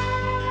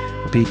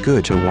 Be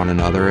good to one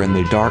another in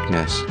the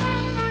darkness.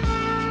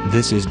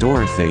 This is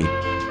Dorothy.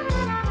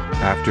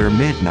 After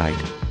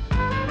midnight.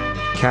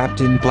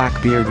 Captain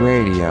Blackbeard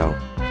Radio.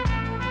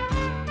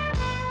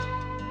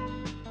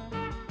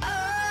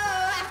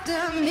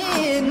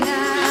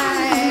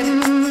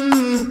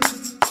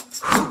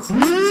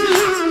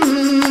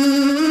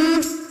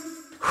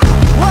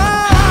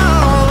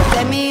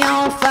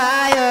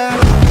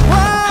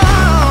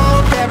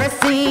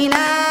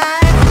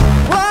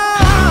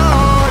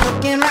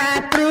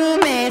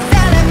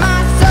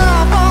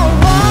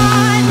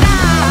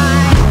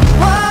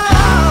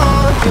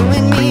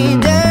 Doing me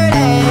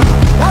dirty,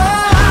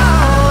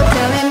 whoa,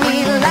 telling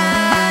me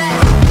lies.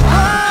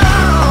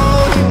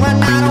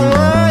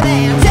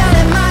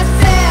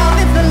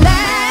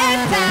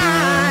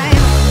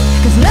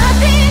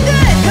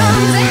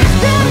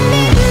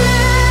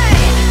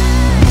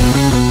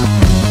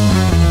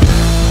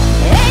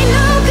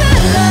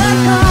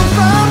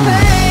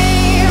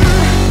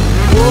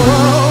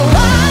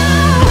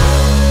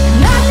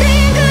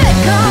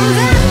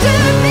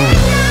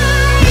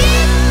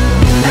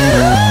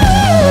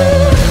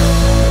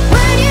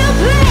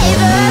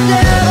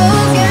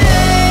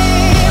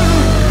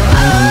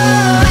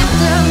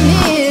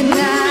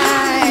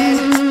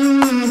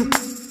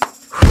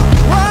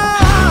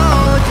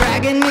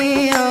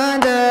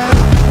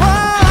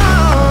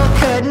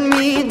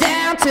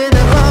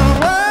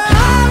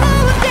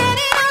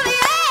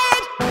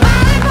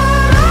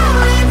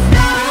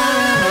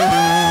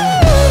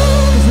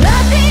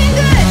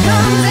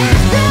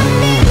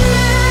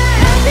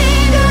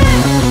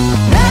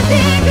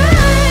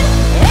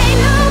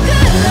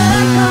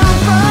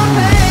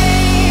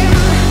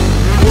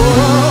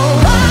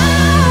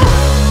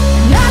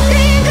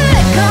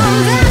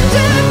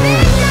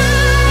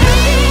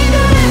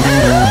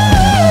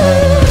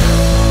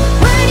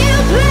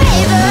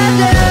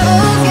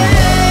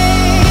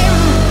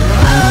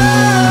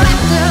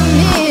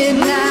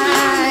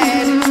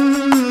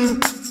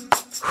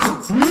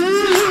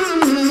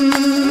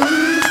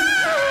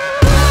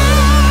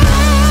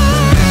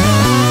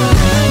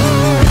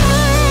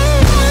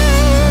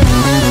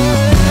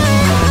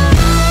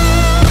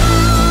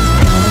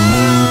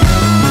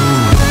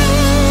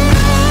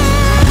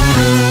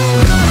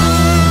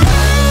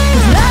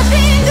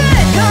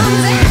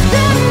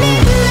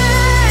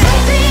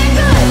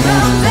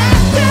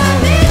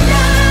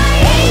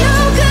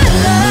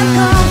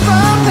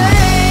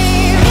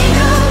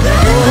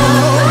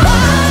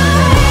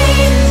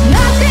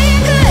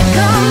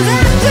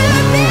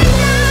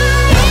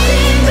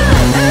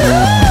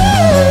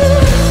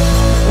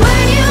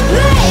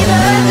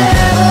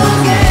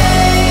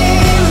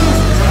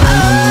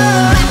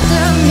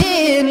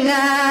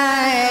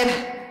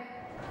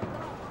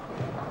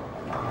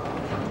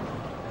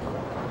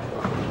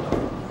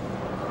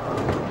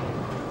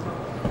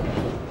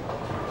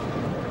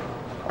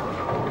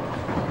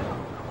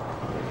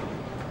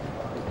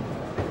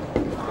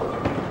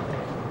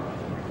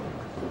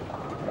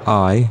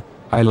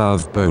 I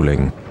love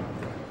bowling.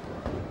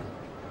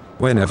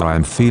 Whenever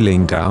I'm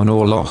feeling down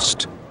or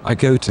lost, I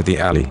go to the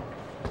alley.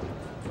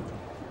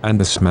 And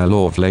the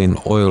smell of lane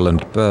oil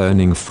and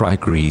burning fry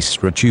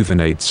grease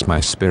rejuvenates my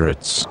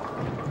spirits.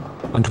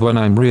 And when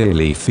I'm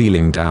really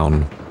feeling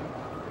down,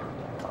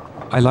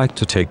 I like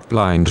to take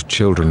blind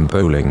children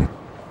bowling.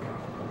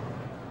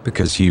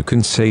 Because you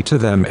can say to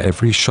them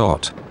every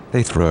shot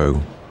they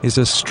throw is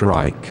a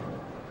strike.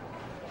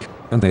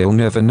 And they'll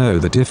never know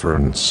the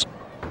difference,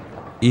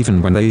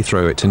 even when they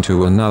throw it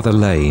into another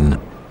lane.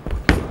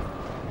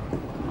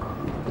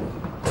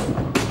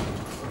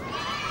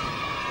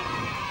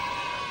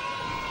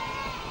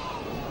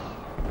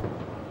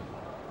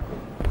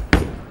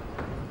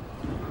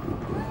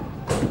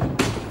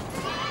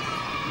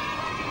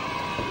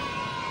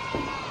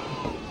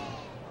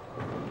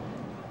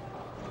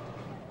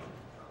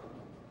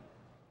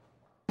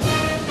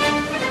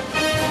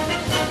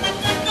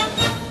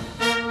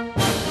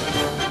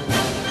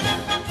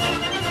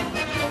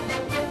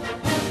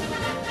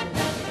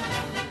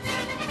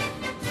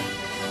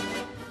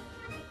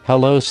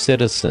 Hello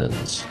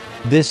citizens,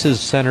 this is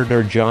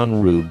Senator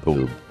John Rube.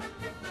 Boob.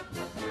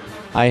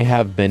 I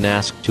have been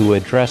asked to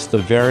address the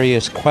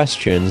various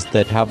questions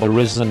that have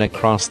arisen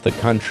across the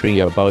country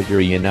about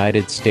your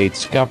United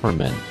States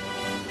government.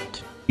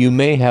 You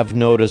may have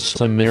noticed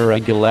some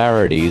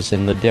irregularities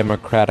in the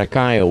Democratic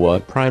Iowa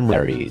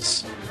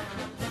primaries.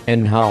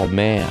 And how,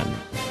 man,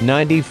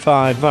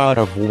 95 out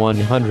of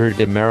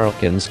 100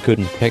 Americans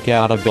couldn't pick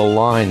out of the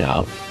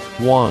lineup,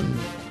 one.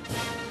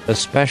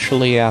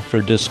 Especially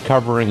after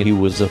discovering he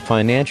was a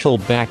financial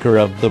backer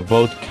of the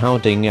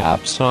vote-counting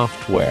app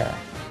software.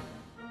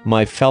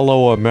 My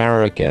fellow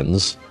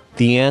Americans,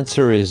 the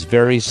answer is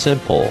very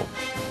simple.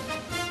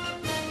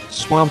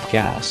 Swamp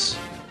gas.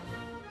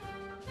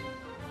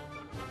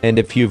 And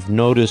if you've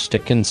noticed a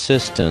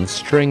consistent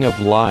string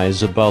of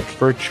lies about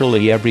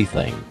virtually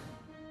everything,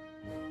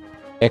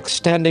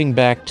 extending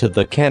back to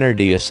the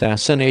Kennedy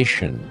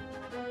assassination,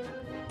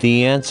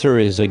 the answer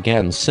is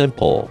again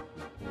simple.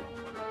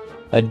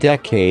 A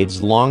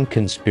decades-long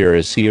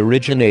conspiracy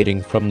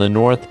originating from the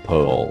North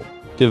Pole,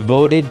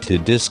 devoted to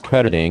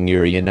discrediting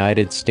your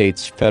United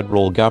States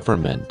federal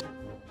government.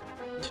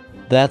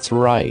 That's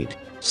right,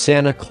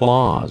 Santa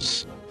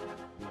Claus.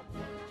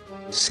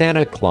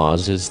 Santa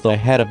Claus is the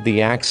head of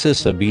the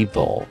axis of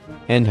evil,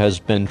 and has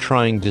been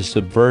trying to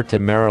subvert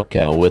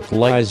America with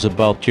lies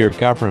about your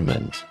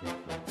government.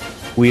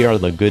 We are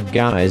the good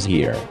guys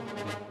here.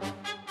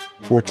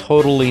 We're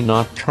totally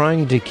not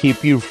trying to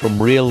keep you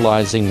from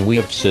realizing we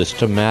have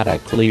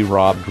systematically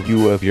robbed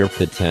you of your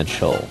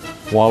potential,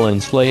 while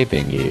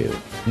enslaving you,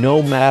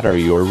 no matter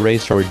your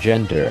race or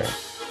gender.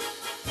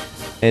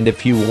 And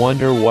if you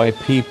wonder why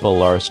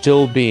people are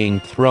still being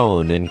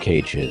thrown in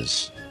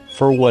cages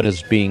for what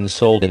is being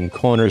sold in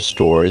corner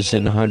stores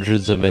in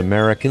hundreds of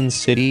American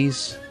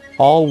cities,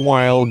 all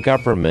while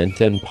government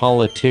and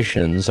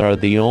politicians are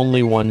the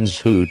only ones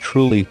who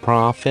truly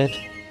profit,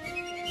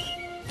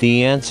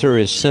 the answer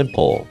is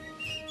simple.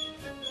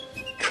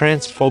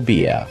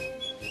 Transphobia.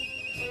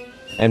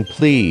 And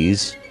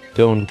please,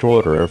 don't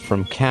order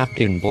from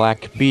Captain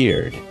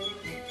Blackbeard.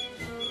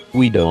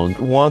 We don't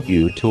want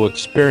you to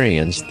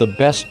experience the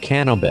best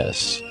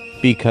cannabis,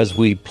 because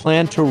we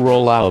plan to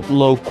roll out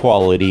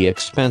low-quality,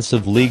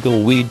 expensive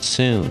legal weed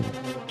soon,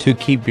 to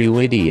keep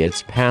you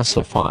idiots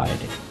pacified,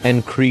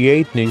 and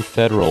create new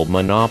federal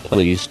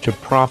monopolies to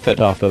profit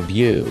off of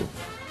you.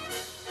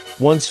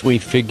 Once we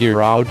figure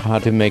out how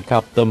to make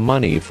up the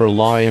money for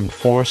law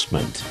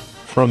enforcement,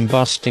 from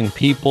busting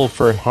people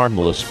for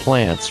harmless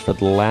plants for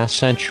the last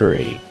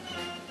century.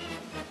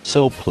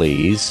 So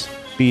please,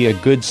 be a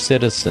good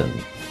citizen.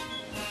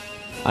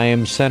 I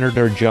am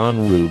Senator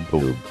John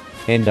Rube,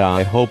 and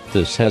I hope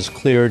this has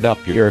cleared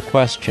up your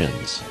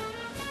questions.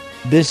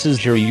 This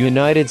is your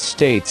United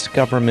States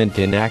government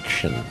in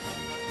action.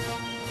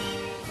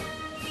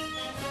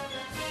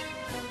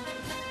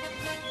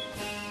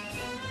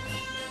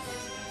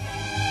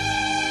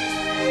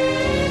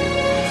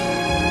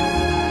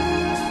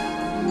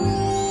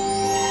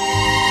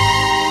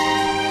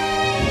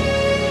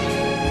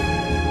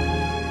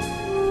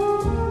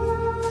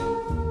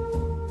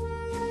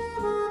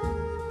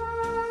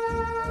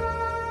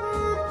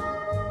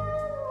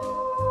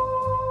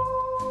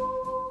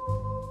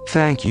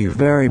 Thank you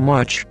very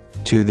much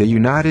to the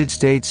United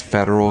States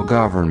federal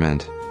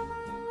government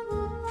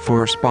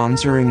for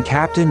sponsoring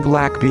Captain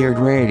Blackbeard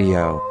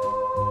Radio.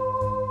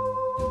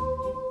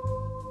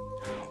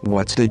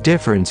 What's the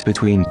difference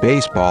between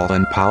baseball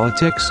and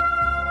politics?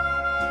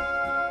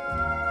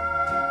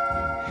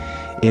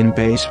 In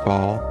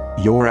baseball,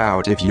 you're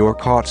out if you're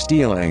caught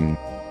stealing.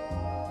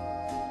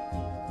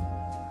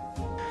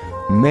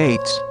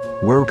 Mates,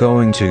 we're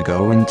going to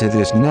go into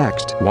this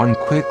next one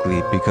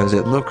quickly because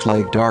it looks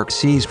like Dark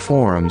Seas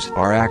forums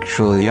are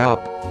actually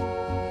up.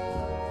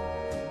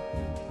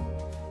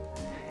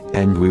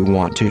 And we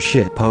want to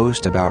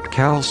shitpost about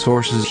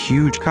CalSource's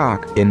huge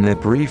cock in the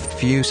brief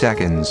few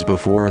seconds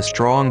before a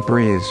strong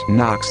breeze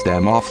knocks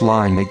them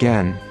offline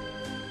again.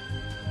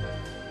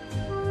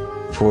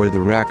 For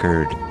the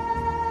record,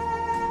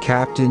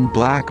 Captain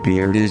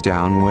Blackbeard is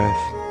down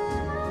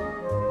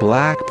with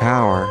black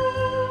power,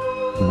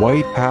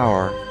 white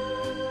power,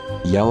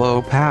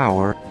 yellow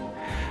power,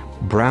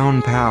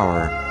 brown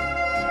power,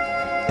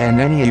 and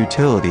any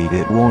utility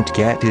that won't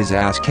get his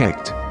ass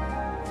kicked.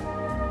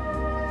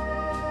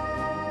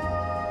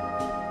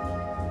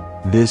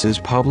 This is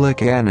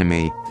Public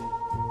Enemy.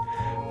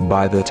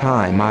 By the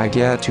time I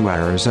get to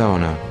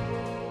Arizona,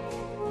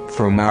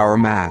 from our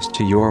mast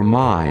to your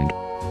mind,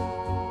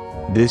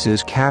 this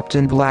is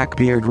Captain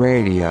Blackbeard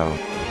Radio.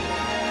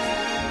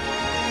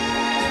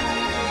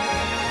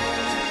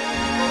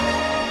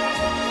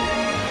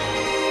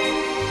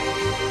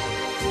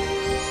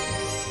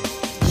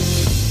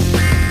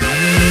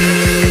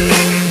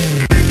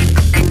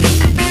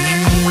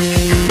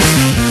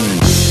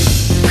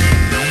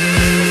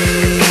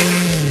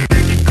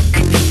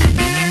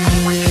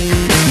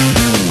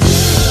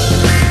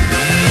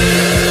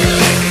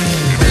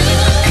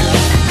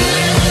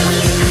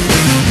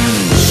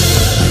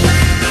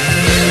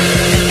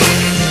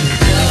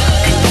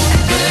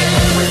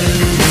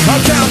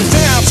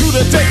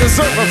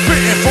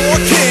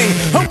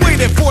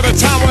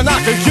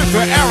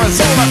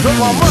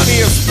 My money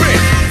is spent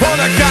on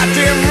a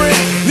goddamn rent.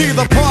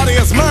 Neither party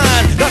is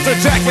mine, not the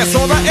jackass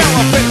or the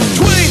elephant.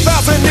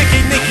 20,000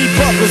 Nicky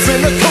bumpers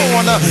in the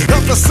corner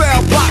of the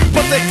cell block,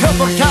 but they come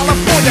from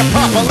California.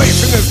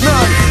 Population is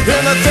none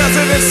in the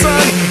desert and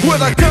sun, with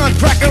a gun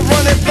cracker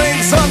running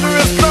things under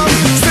his thumb,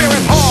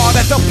 staring hard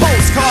at the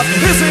postcards.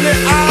 Isn't it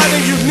odd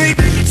and unique?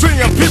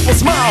 Seeing people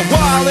smile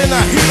while in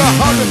the heat of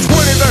 120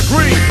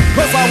 degrees.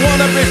 Cause I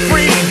wanna be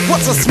free.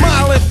 What's a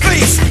smiling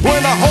face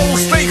when the whole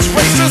state's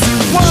racist?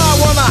 Why I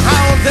wanna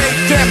holiday,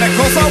 damn it,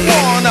 cause I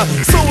wanna.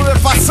 So if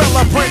I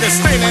celebrate it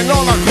standing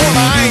on a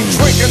corner, I ain't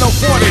drinking no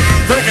 40,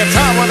 drinking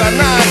time with a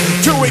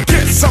 9 till we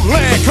get some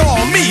land.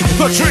 Call me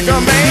the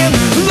trigger man,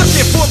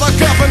 looking for the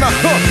governor.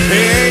 He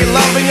ain't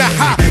loving you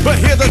high,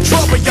 but hear the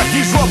trouble, yeah,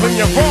 he's rubbing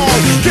you wrong.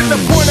 Get the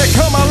point and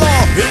come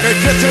along, he can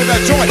get to the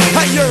joint.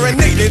 I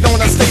urinated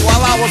on the state while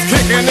I was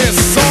kicking this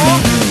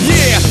song.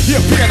 Yeah, you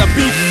better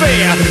be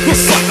fair. The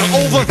sucker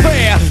over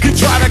there, he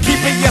tried to keep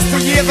it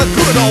yesteryear, the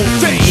good old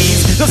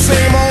days, the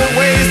same old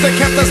ways that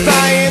kept us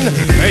dying.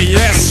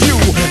 Yes, you,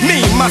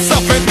 me,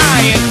 myself, and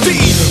I&D.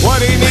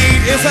 What he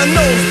need is a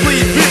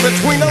nosebleed be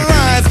between the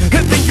lines,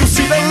 and then you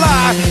see the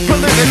lie.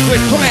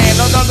 Politically planned,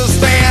 don't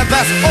understand,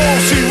 that's all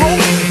she wrote.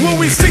 When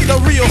we see the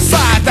real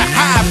side, the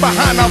hide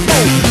behind a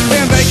vote,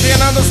 and they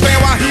can't understand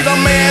why he the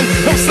man.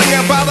 I'm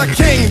singing about the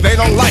king, they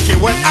don't like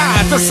it when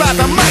I decide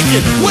to mic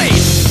it. Wait,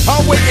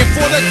 I'm waiting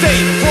for the day,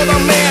 for the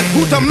man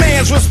who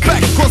demands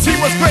respect, cause he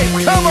was great.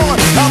 Come on,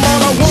 I'm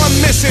on a one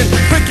mission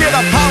to get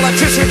a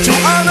politician to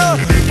honor,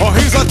 or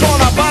he's a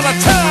donor by the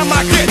time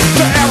I get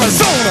to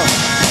Arizona.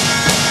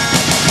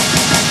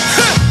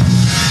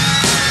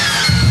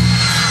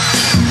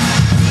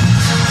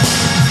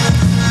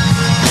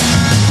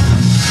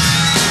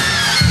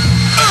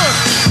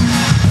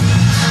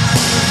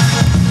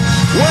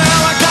 Well,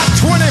 I got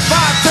 25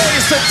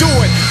 days to do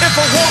it. If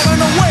I'm walking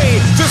away,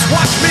 just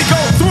watch me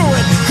go through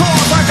it.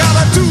 Cause I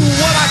gotta do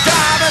what I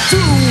gotta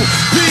do.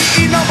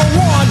 PE number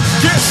 1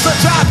 gets the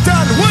job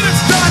done when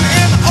it's done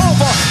and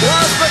over.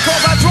 Was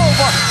because I drove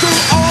her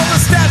through all the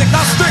static.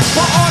 Now stick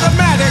for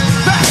automatic.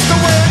 That's the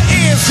way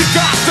it is. You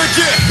got to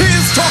get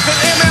his talking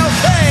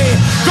MLK.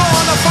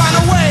 Gonna find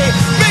a way,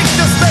 make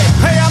the stay.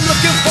 Hey, I'm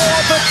looking for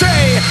the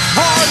day.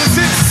 Hard as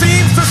it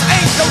seems, this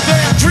ain't no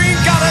damn dream.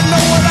 Gotta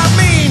know what I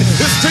mean.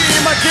 It's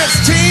team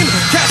against team,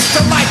 catch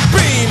the light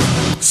beam.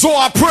 So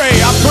I pray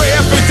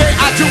every day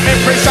I do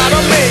every shot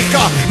of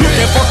maker.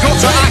 Looking for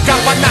culture, I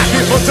got but not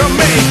here for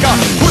Jamaica.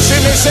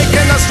 Pushing and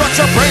shaking the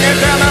structure, bringing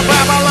down the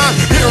Babylon.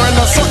 Hearing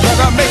the sucker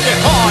to make it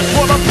hard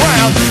for the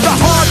brown. The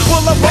hard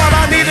boulevard,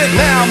 I need it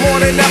now, more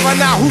than ever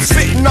now. Who's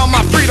sitting on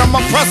my freedom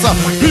oppressor?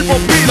 People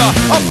beater,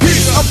 a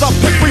piece of the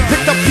pick. We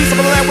picked a piece of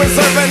the land we're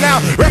serving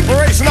now.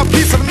 Reparation, a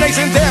piece of the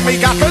nation, damn, we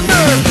got the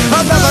nerve.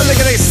 Another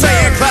nigga they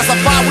saying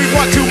classify, we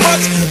want too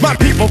much. My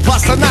people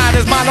plus the 9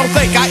 is mine, don't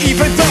think I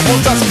even double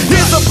dust.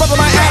 Here's the brother,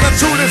 my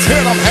attitude is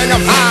hit, I'm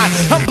hanging high.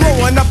 I'm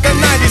blowing up the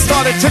 90s,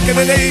 started ticking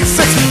in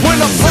 86. When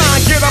the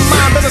blind get a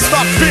mind, better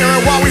start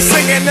fearing while we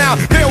singing now.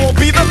 There will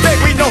be the day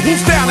we know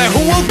who's down and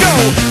who will go,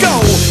 go,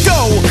 go,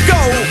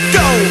 go,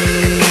 go.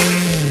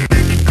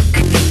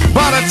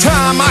 By the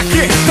time I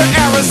get to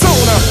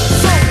Arizona,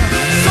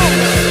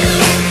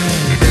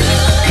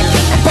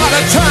 by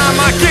the time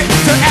I get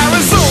to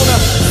Arizona,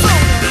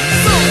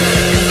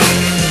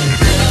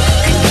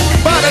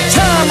 by the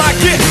time I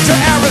get to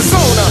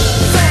Arizona.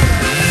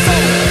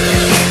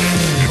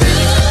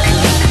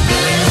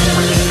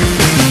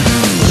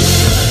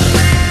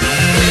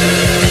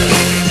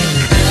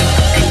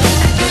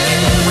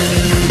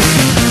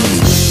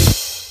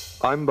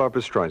 I'm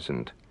Barbra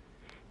Streisand.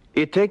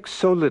 It takes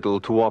so little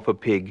to off a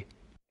pig,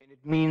 and it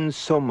means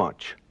so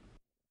much.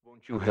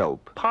 Won't you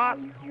help? Pot,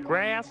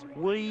 grass,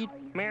 weed,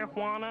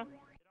 marijuana, it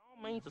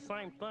all means the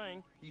same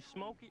thing. You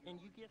smoke it and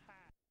you get high.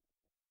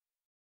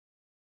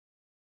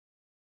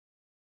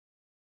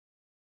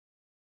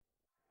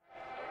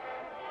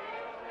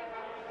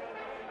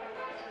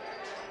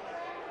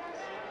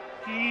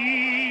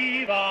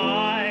 Give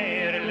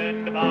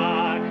Ireland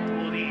back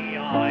to the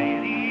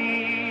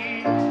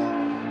Irish.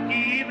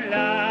 Give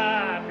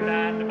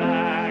Lapland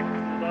back to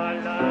the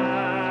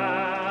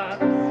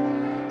lads.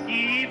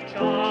 Give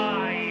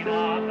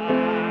China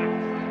back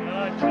to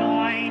the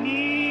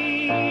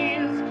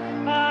Chinese.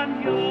 And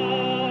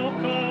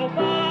Yoko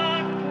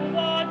back to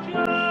the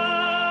Japs.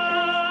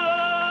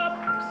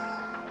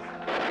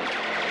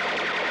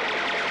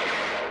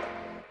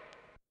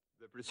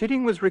 The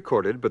proceeding was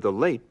recorded by the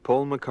late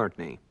Paul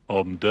McCartney.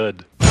 I'm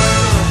dead.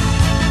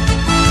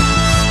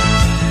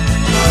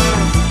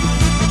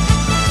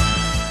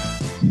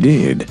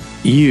 Did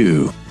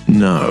you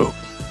know?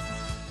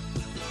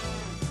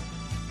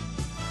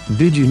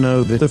 Did you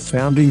know that the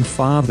founding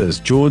fathers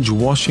George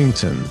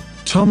Washington,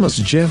 Thomas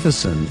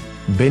Jefferson,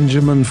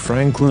 Benjamin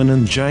Franklin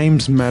and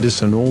James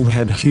Madison all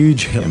had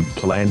huge hemp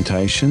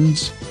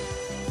plantations?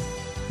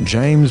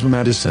 James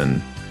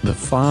Madison, the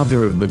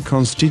father of the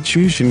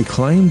Constitution,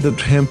 claimed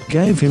that hemp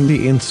gave him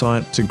the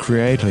insight to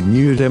create a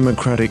new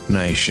democratic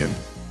nation.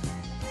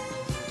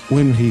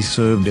 When he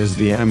served as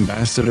the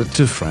ambassador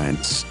to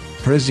France,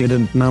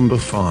 President number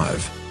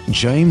 5,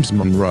 James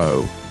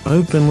Monroe,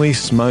 openly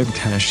smoked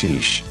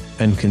hashish,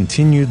 and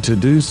continued to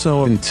do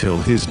so until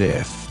his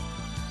death.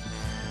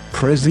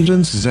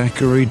 Presidents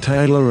Zachary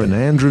Taylor and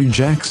Andrew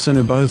Jackson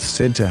are both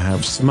said to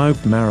have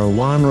smoked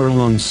marijuana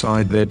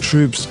alongside their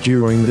troops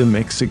during the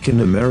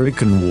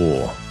Mexican-American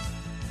War.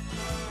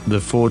 The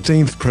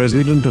 14th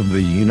President of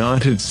the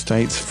United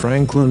States,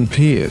 Franklin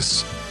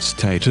Pierce,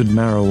 stated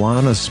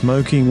marijuana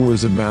smoking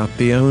was about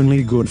the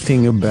only good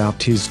thing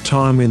about his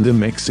time in the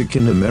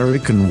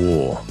Mexican-American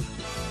War.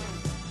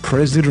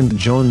 President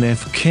John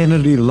F.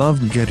 Kennedy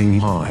loved getting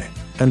high,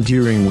 and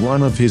during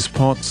one of his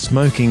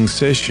pot-smoking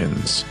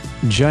sessions,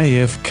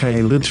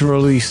 JFK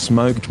literally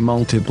smoked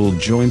multiple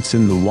joints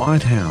in the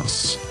White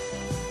House.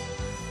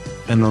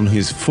 And on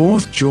his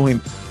fourth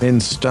joint, then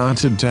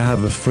started to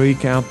have a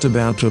freak out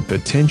about a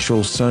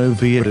potential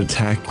Soviet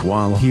attack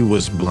while he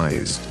was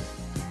blazed.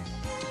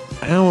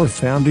 Our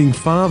founding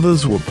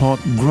fathers were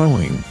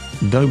pot-growing,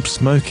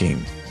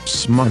 dope-smoking,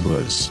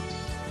 smugglers.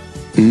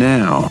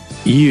 Now,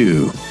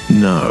 you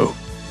know.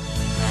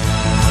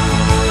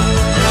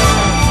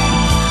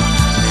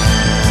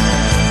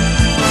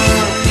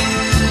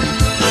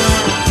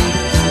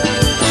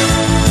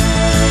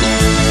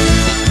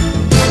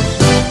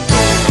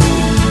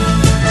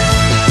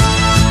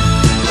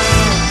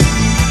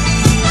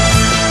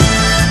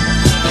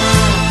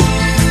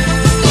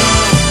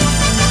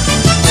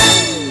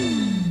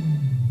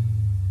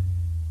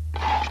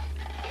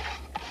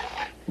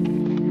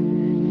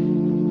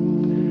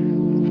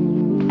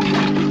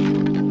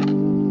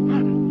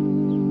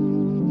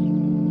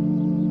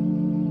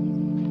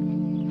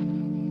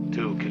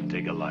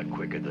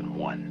 Quicker than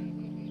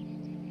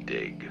one.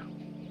 Dig.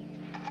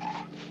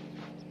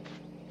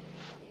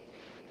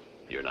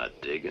 You're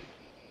not digging?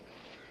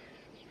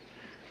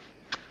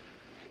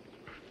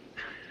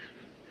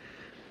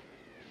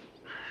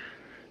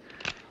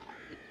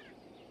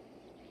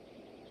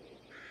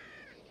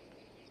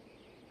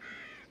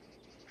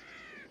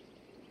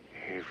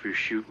 If you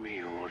shoot me,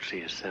 you won't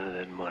see a cent of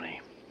that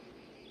money.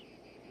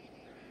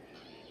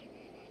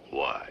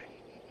 Why?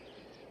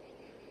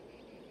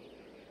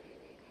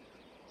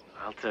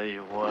 I'll tell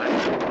you what.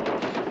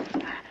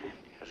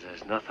 Because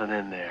there's nothing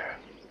in there.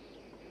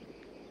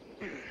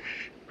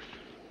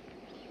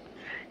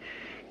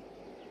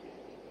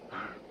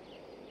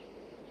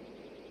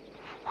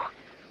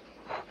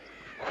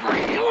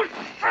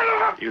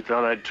 You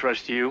thought I'd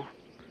trust you?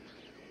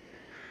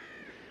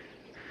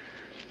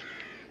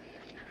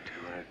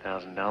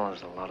 $200,000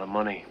 is a lot of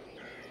money.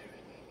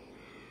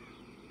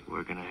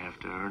 We're gonna have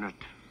to earn it.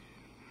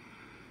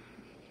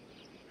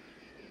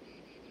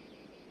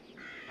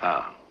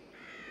 How?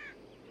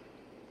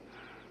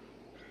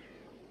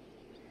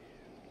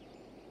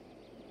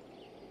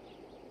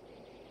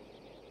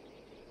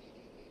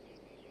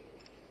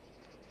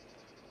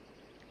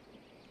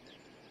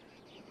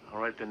 I'll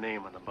write the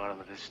name on the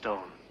bottom of this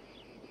stone.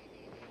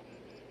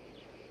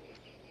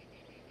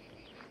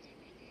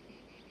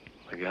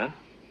 The gun?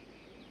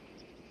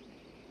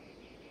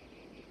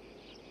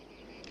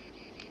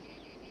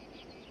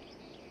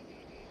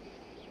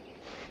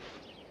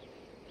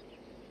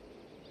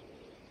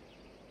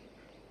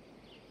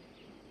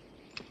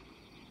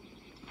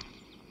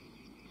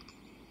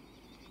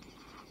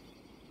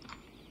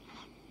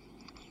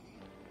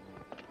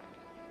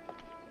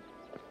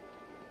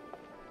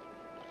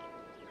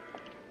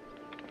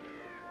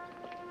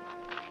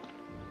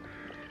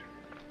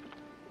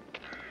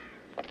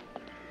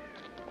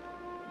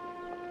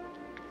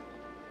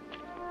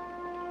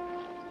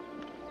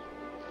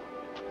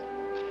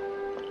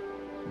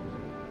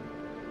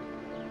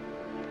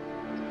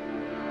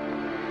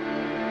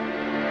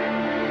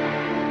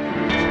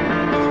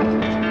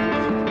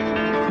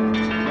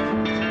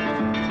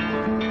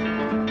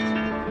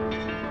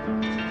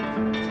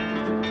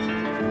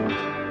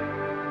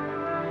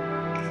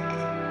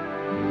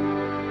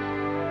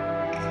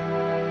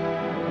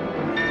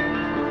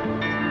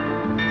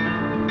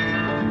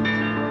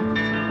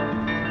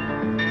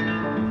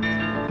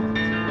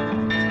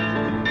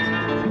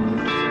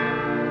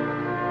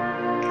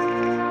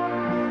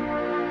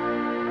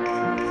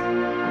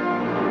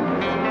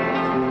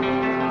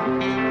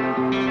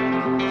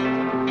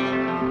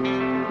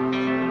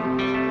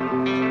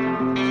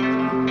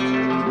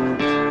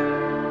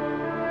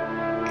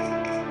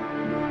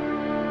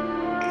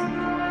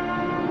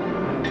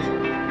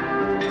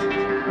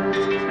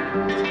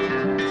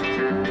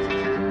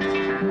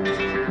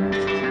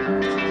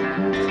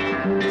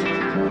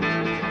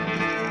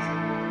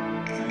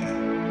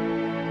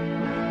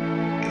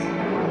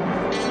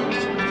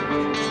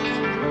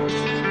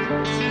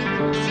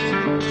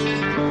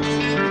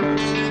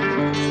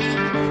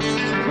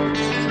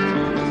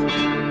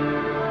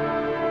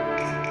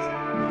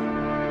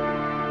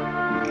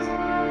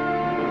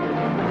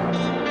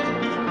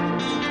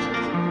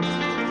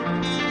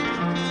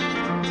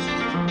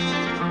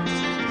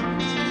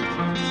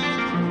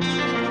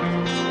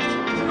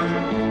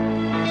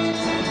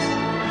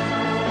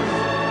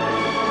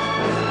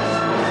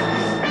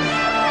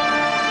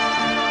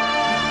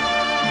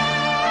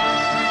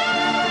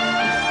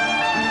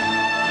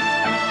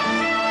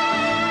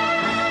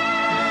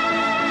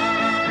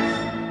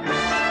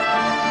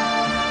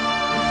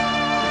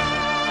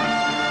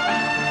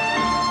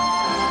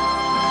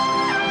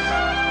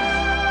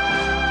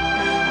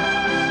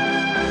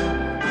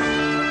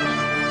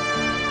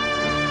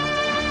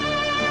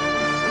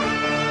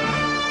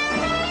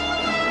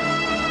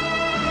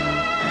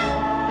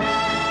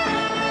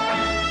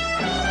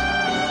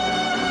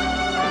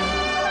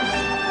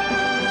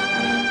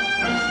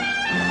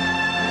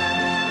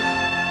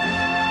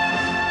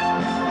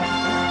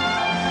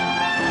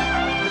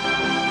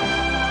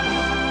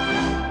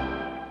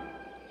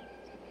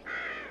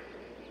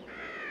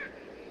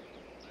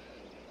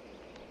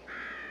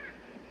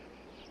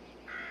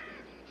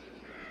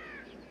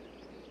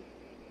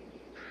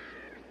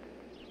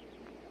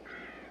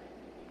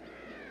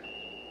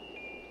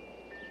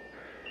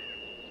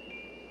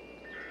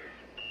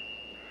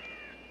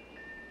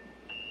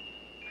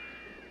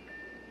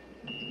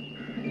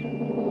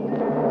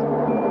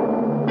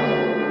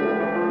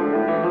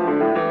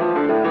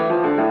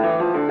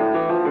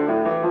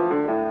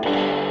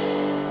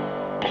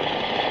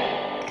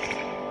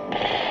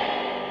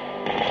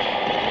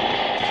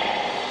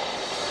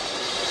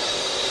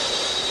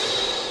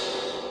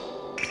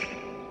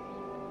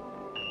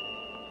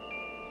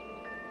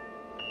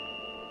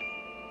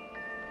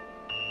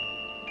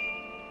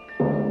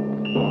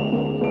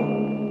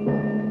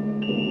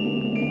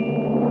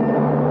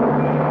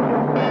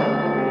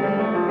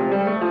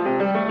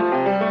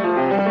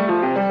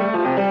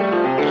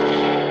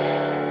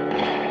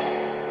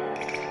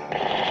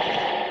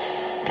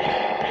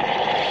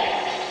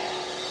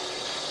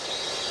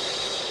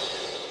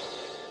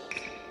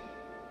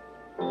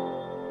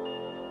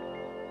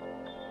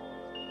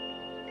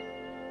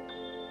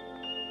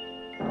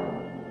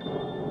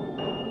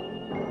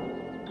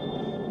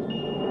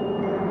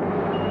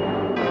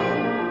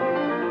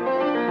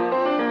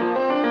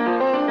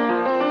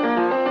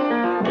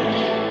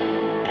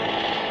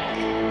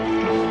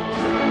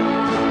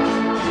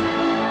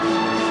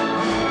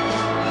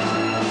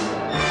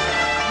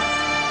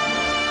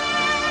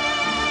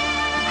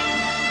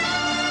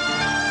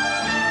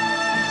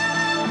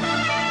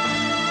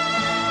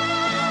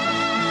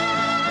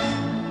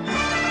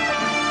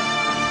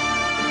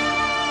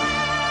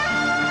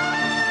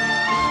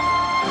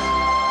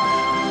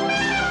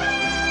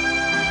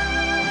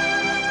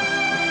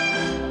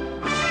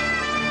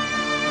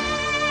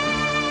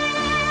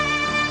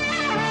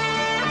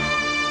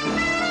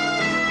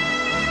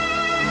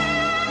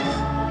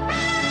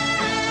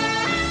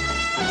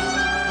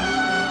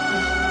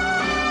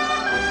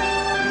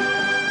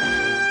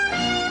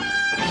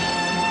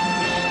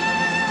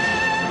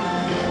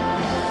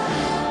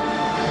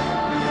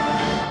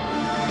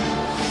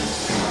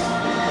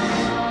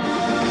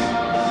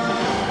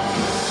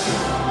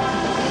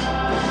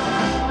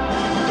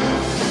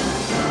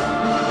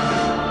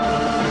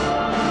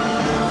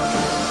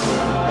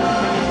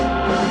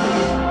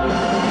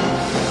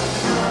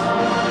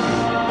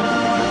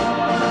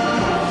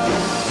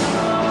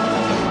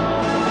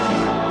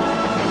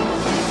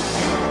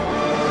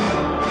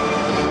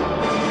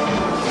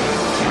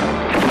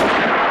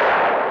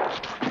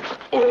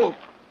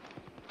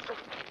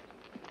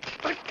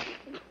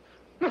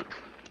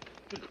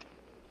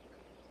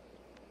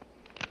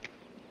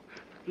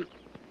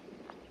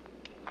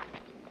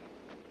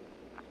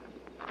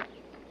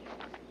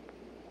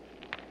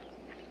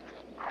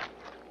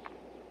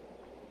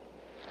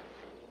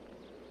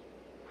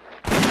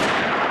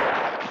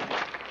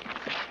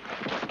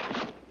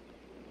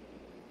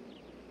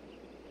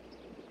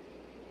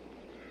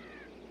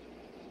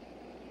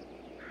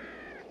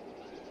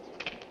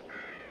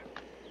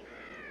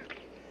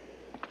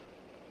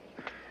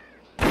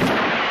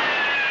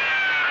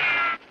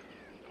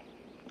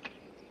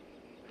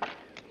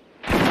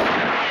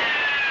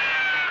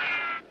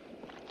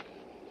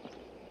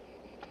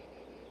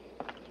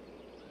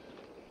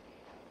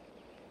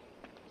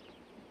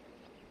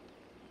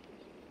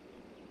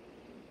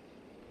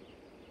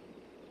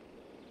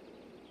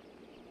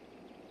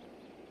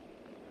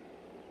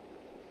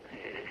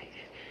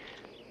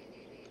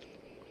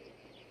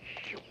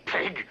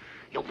 flag.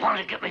 You want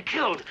to get me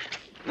killed.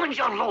 When'd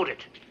you unload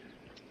it?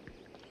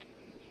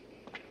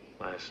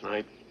 Last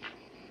night.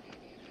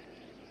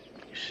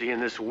 You see, in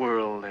this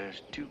world,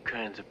 there's two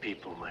kinds of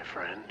people, my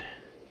friend.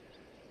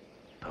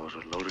 Those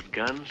with loaded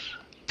guns,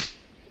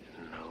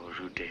 and those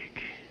who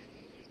dig.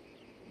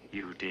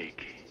 You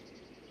dig.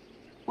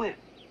 Where?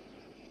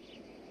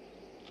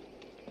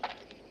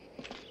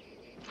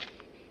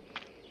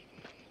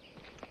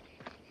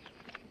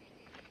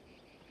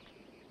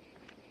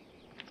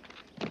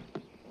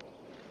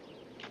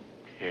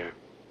 Here.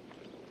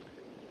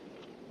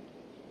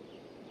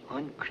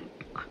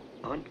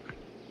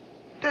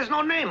 There's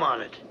no name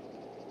on it.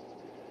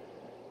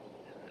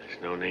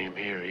 There's no name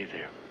here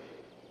either.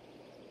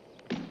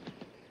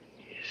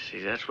 You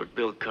see, that's what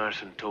Bill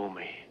Carson told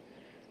me.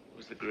 It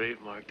was the grave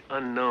marked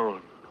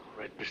unknown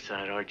right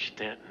beside Arch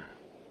Stanton.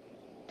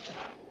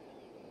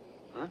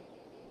 Huh?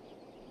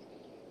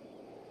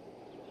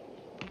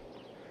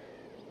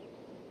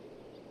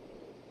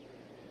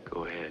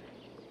 Go ahead.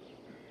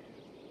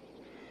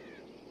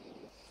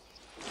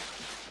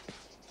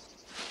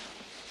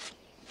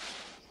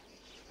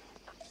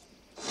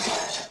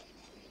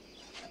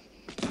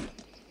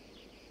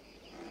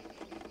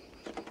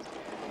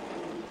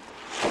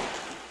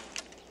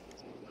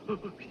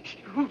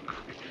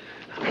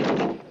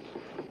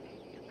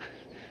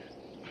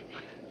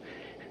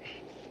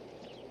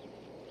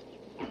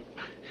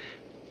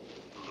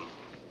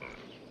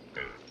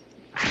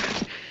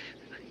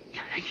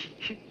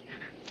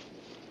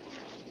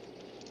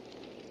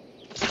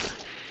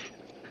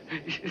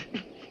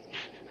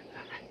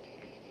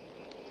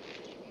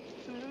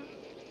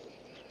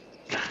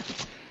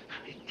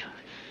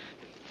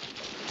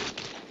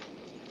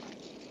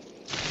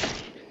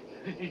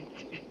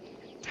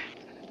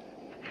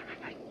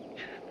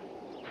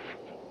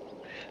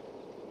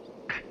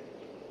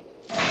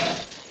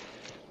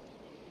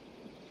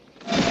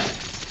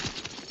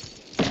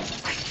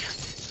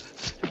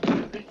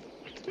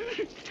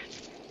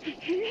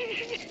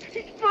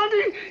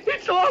 Bloody!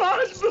 It's all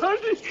ours,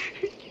 bloody!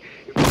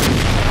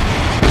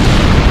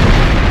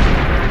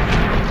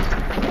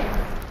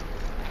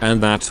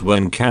 And that's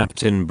when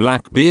Captain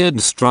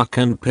Blackbeard struck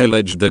and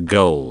pillaged the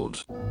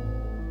gold.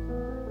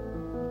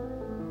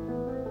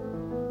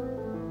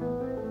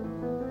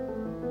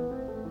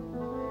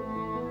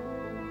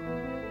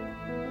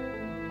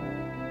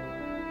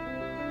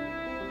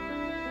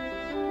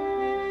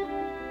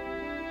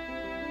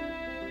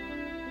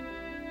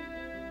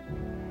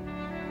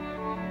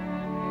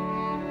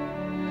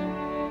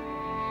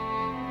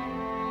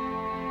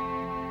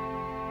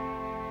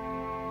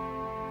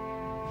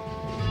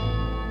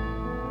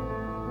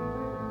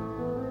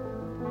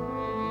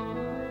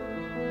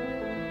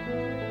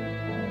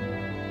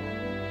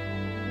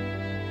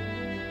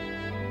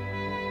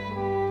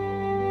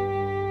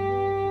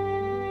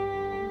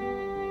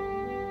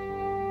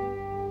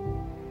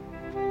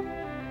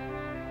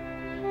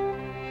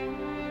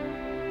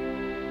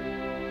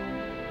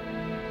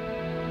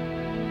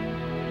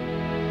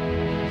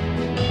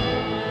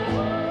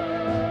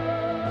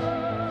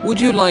 Would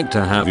you like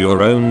to have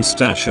your own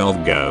stash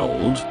of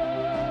gold?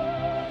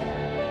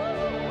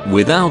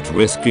 Without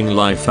risking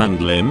life and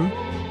limb?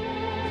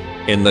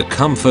 In the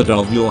comfort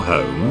of your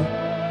home?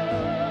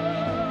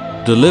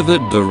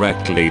 Delivered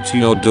directly to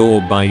your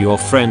door by your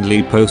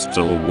friendly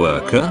postal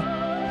worker?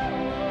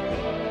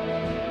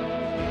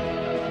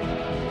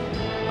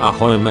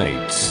 Ahoy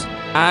mates,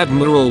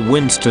 Admiral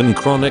Winston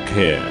Chronic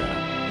here.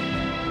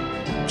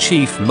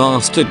 Chief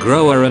Master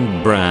Grower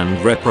and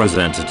Brand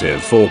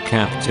Representative for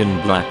Captain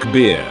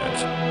Blackbeard.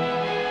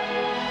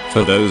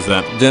 For those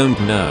that don't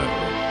know,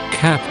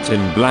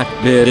 Captain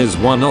Blackbeard is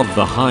one of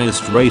the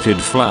highest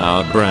rated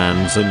flower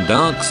brands in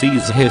Dark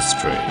Seas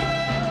history.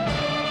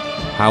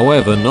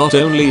 However, not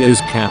only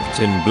is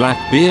Captain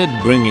Blackbeard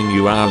bringing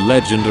you our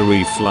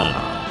legendary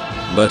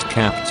flower, but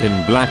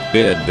Captain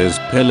Blackbeard is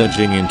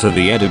pillaging into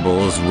the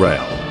edibles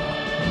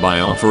realm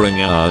by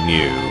offering our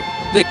new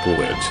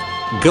liquid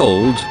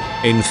gold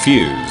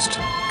infused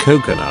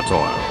coconut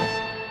oil.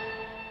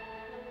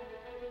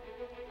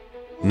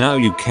 Now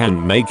you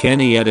can make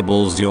any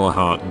edibles your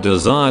heart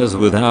desires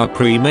with our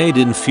pre-made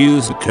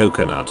infused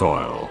coconut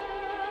oil.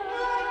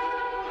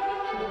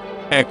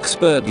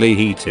 Expertly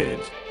heated,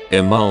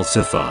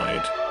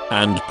 emulsified,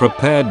 and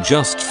prepared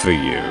just for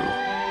you.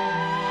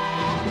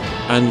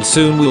 And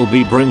soon we'll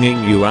be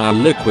bringing you our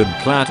liquid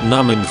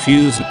platinum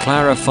infused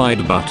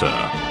clarified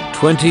butter,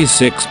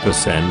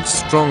 26%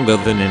 stronger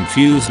than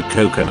infused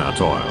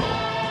coconut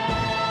oil.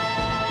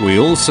 We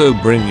also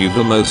bring you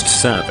the most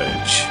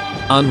savage,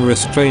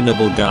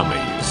 unrestrainable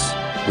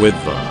gummies, with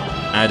the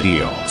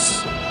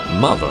Adios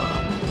Mother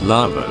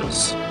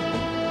Lovers.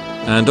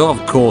 And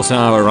of course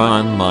our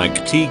Iron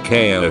Mike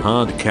TKO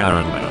hard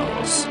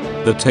caramels,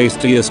 the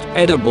tastiest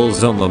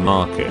edibles on the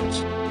market.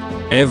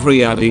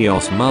 Every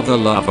Adios Mother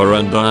Lover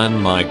and Iron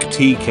Mike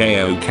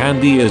TKO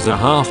candy is a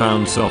 ½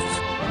 ounce of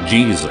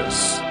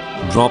Jesus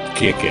drop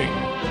kicking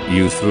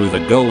you through the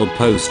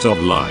goalpost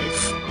of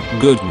life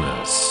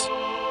goodness.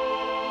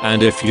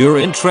 And if you're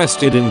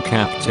interested in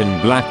Captain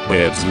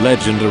Blackbeard's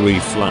legendary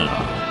flower,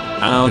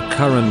 our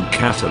current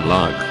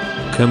catalog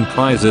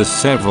comprises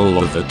several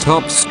of the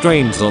top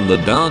strains on the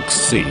dark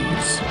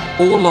seas.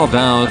 All of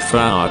our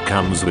flour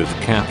comes with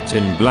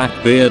Captain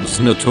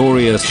Blackbeard's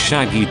notorious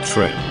shaggy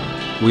trim.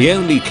 We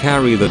only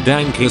carry the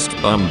dankest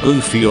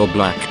bamboo for your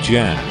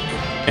blackjack.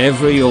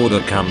 Every order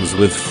comes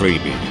with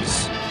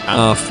freebies,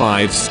 our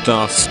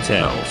 5-star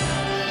stealth,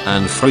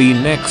 and free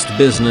next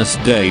business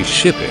day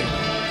shipping.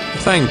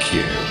 Thank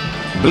you.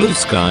 Blue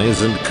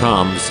skies and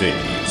calm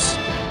seas.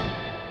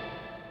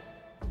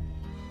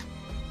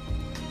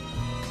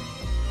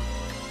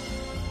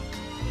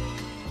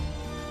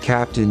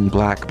 Captain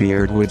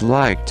Blackbeard would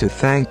like to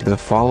thank the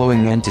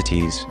following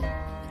entities: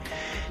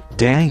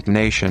 Dank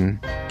Nation,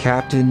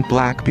 Captain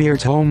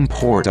Blackbeard's home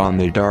port on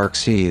the dark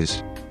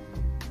seas.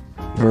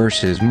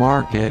 Versus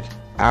Market,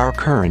 our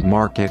current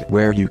market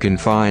where you can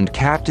find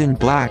Captain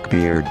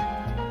Blackbeard.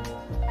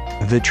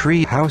 The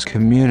Treehouse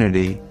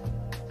Community,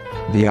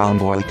 the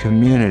Envoy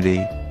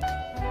Community,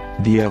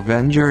 the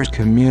Avengers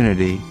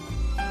Community,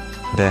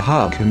 the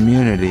Hub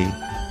Community,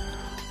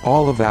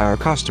 all of our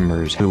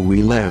customers who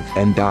we live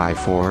and die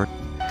for,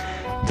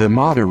 the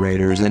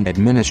moderators and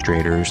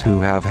administrators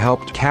who have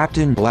helped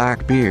Captain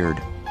Blackbeard,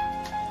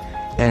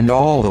 and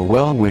all the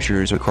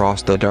well-wishers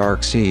across the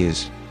dark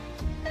seas.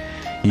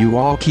 You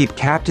all keep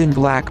Captain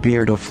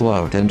Blackbeard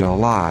afloat and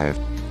alive.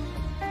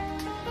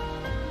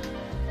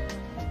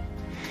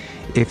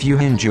 If you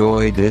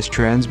enjoyed this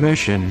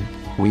transmission,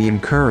 we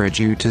encourage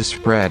you to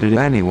spread it to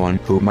anyone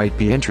who might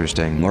be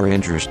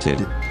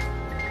interested.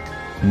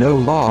 No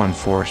law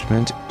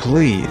enforcement,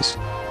 please.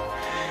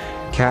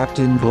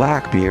 Captain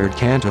Blackbeard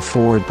can't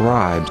afford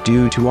bribes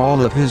due to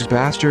all of his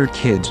bastard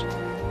kids.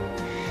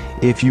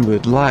 If you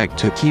would like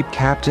to keep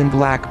Captain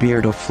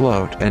Blackbeard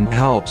afloat and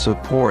help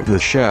support the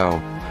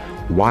show,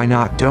 why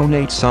not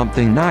donate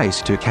something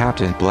nice to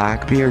Captain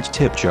Blackbeard's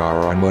tip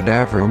jar on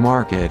whatever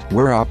market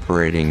we're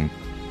operating?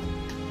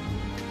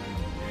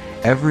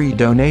 Every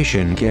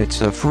donation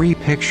gets a free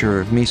picture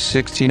of me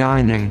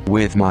 69ing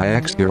with my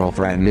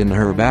ex-girlfriend in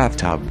her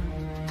bathtub.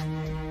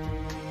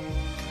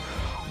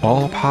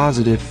 All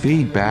positive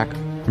feedback,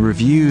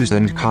 reviews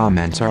and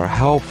comments are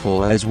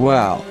helpful as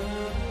well.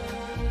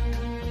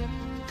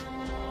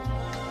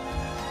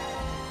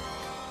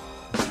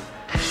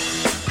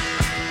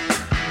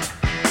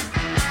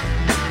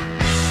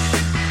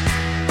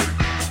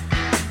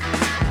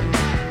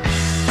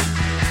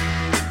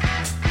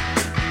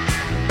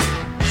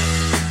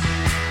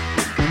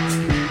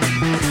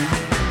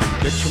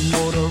 Get your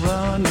motor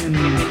running.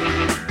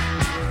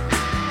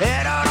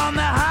 Head out on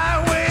the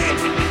highway,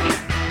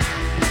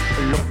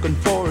 looking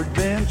for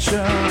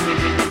adventure,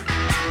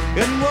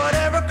 and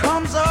whatever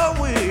comes our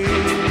way.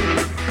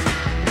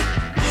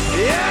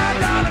 Yeah,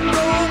 darling,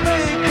 go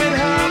make it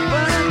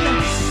happen.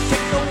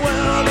 Take the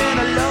world in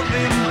a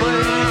loving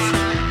embrace.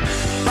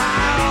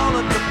 Fire all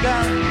of the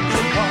guns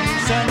at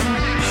once and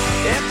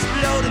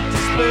explode into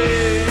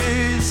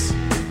space.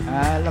 I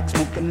like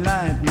smoking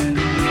lightning.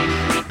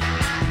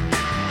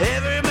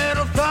 Heavy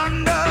metal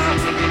thunder,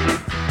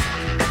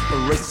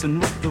 racing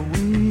with the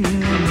wind,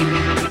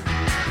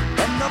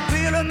 and the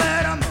feeling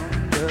that I'm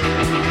under.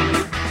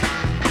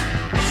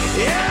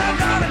 Yeah,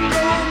 darling,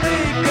 go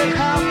make it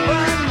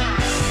happen.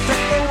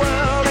 Take the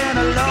world in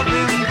a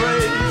loving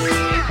embrace.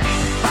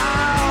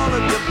 Fire all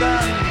of your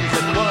guns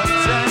at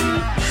once and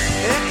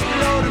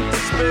explode into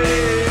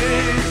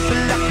space.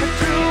 Like a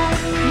true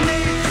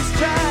nature's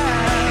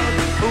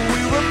child,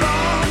 we were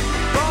born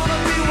to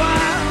be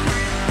wild.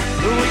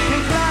 We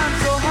can climb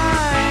so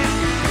high,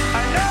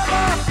 I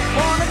never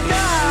wanna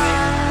die.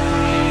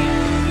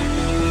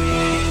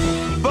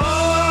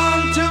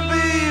 Born to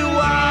be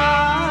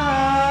wild.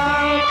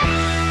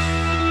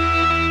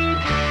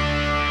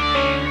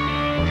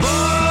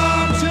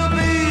 Born to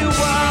be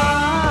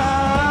wild.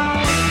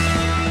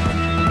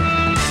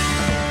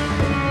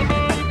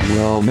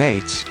 Well,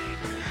 mates,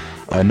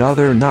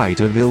 another night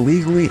of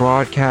illegally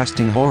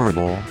broadcasting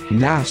horrible,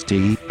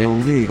 nasty,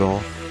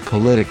 illegal,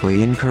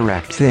 politically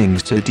incorrect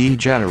things to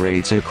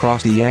degenerates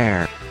across the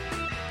air.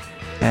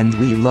 And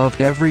we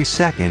loved every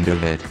second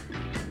of it.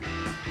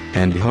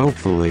 And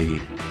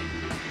hopefully,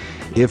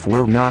 if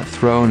we're not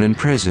thrown in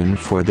prison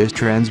for this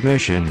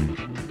transmission,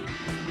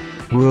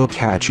 we'll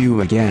catch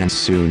you again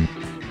soon.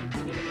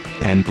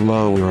 And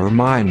blow your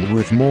mind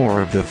with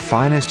more of the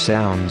finest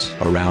sounds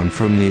around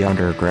from the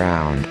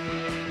underground.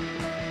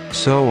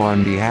 So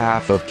on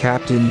behalf of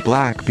Captain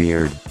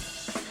Blackbeard,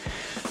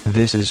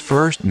 this is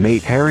First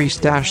Mate Harry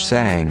Stash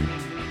saying,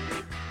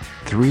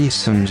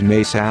 threesomes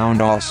may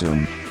sound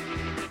awesome,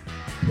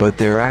 but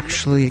they're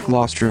actually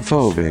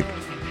claustrophobic.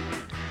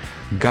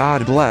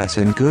 God bless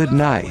and good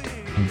night,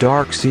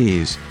 Dark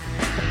Seas.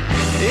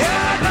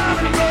 Yeah,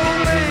 darling, go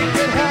make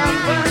it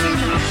happen.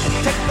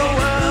 Take the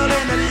world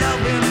in a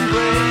loving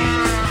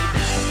embrace.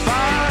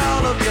 Fire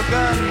all of your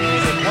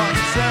guns at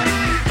once and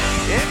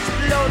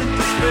explode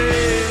into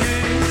space.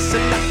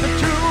 Like the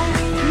true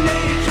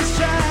nature's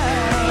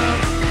child,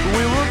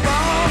 we were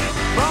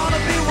born to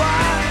be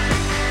wild.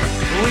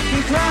 We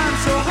can climb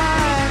so high.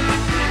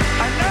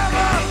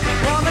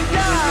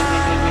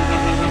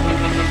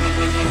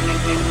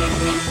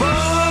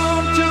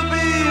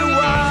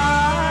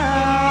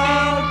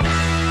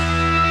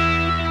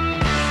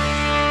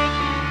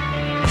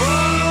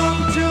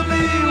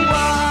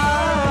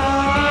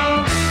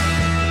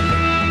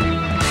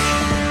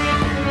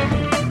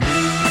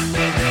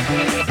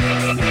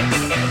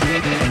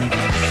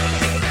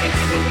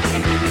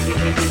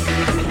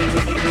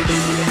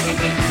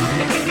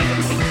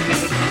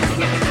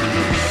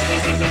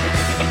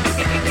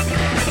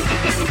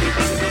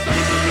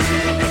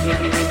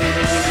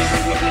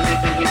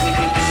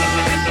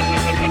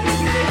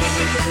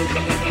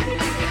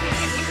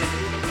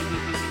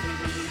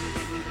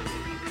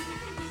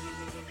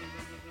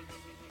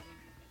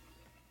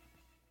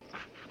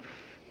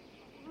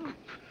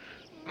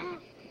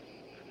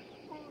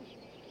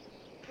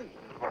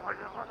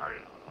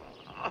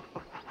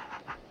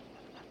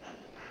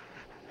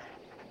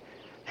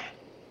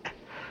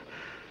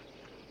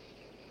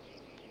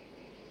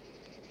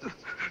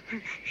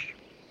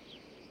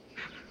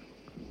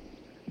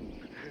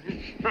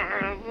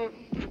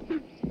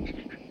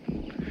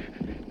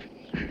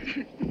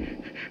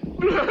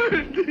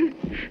 Blondie!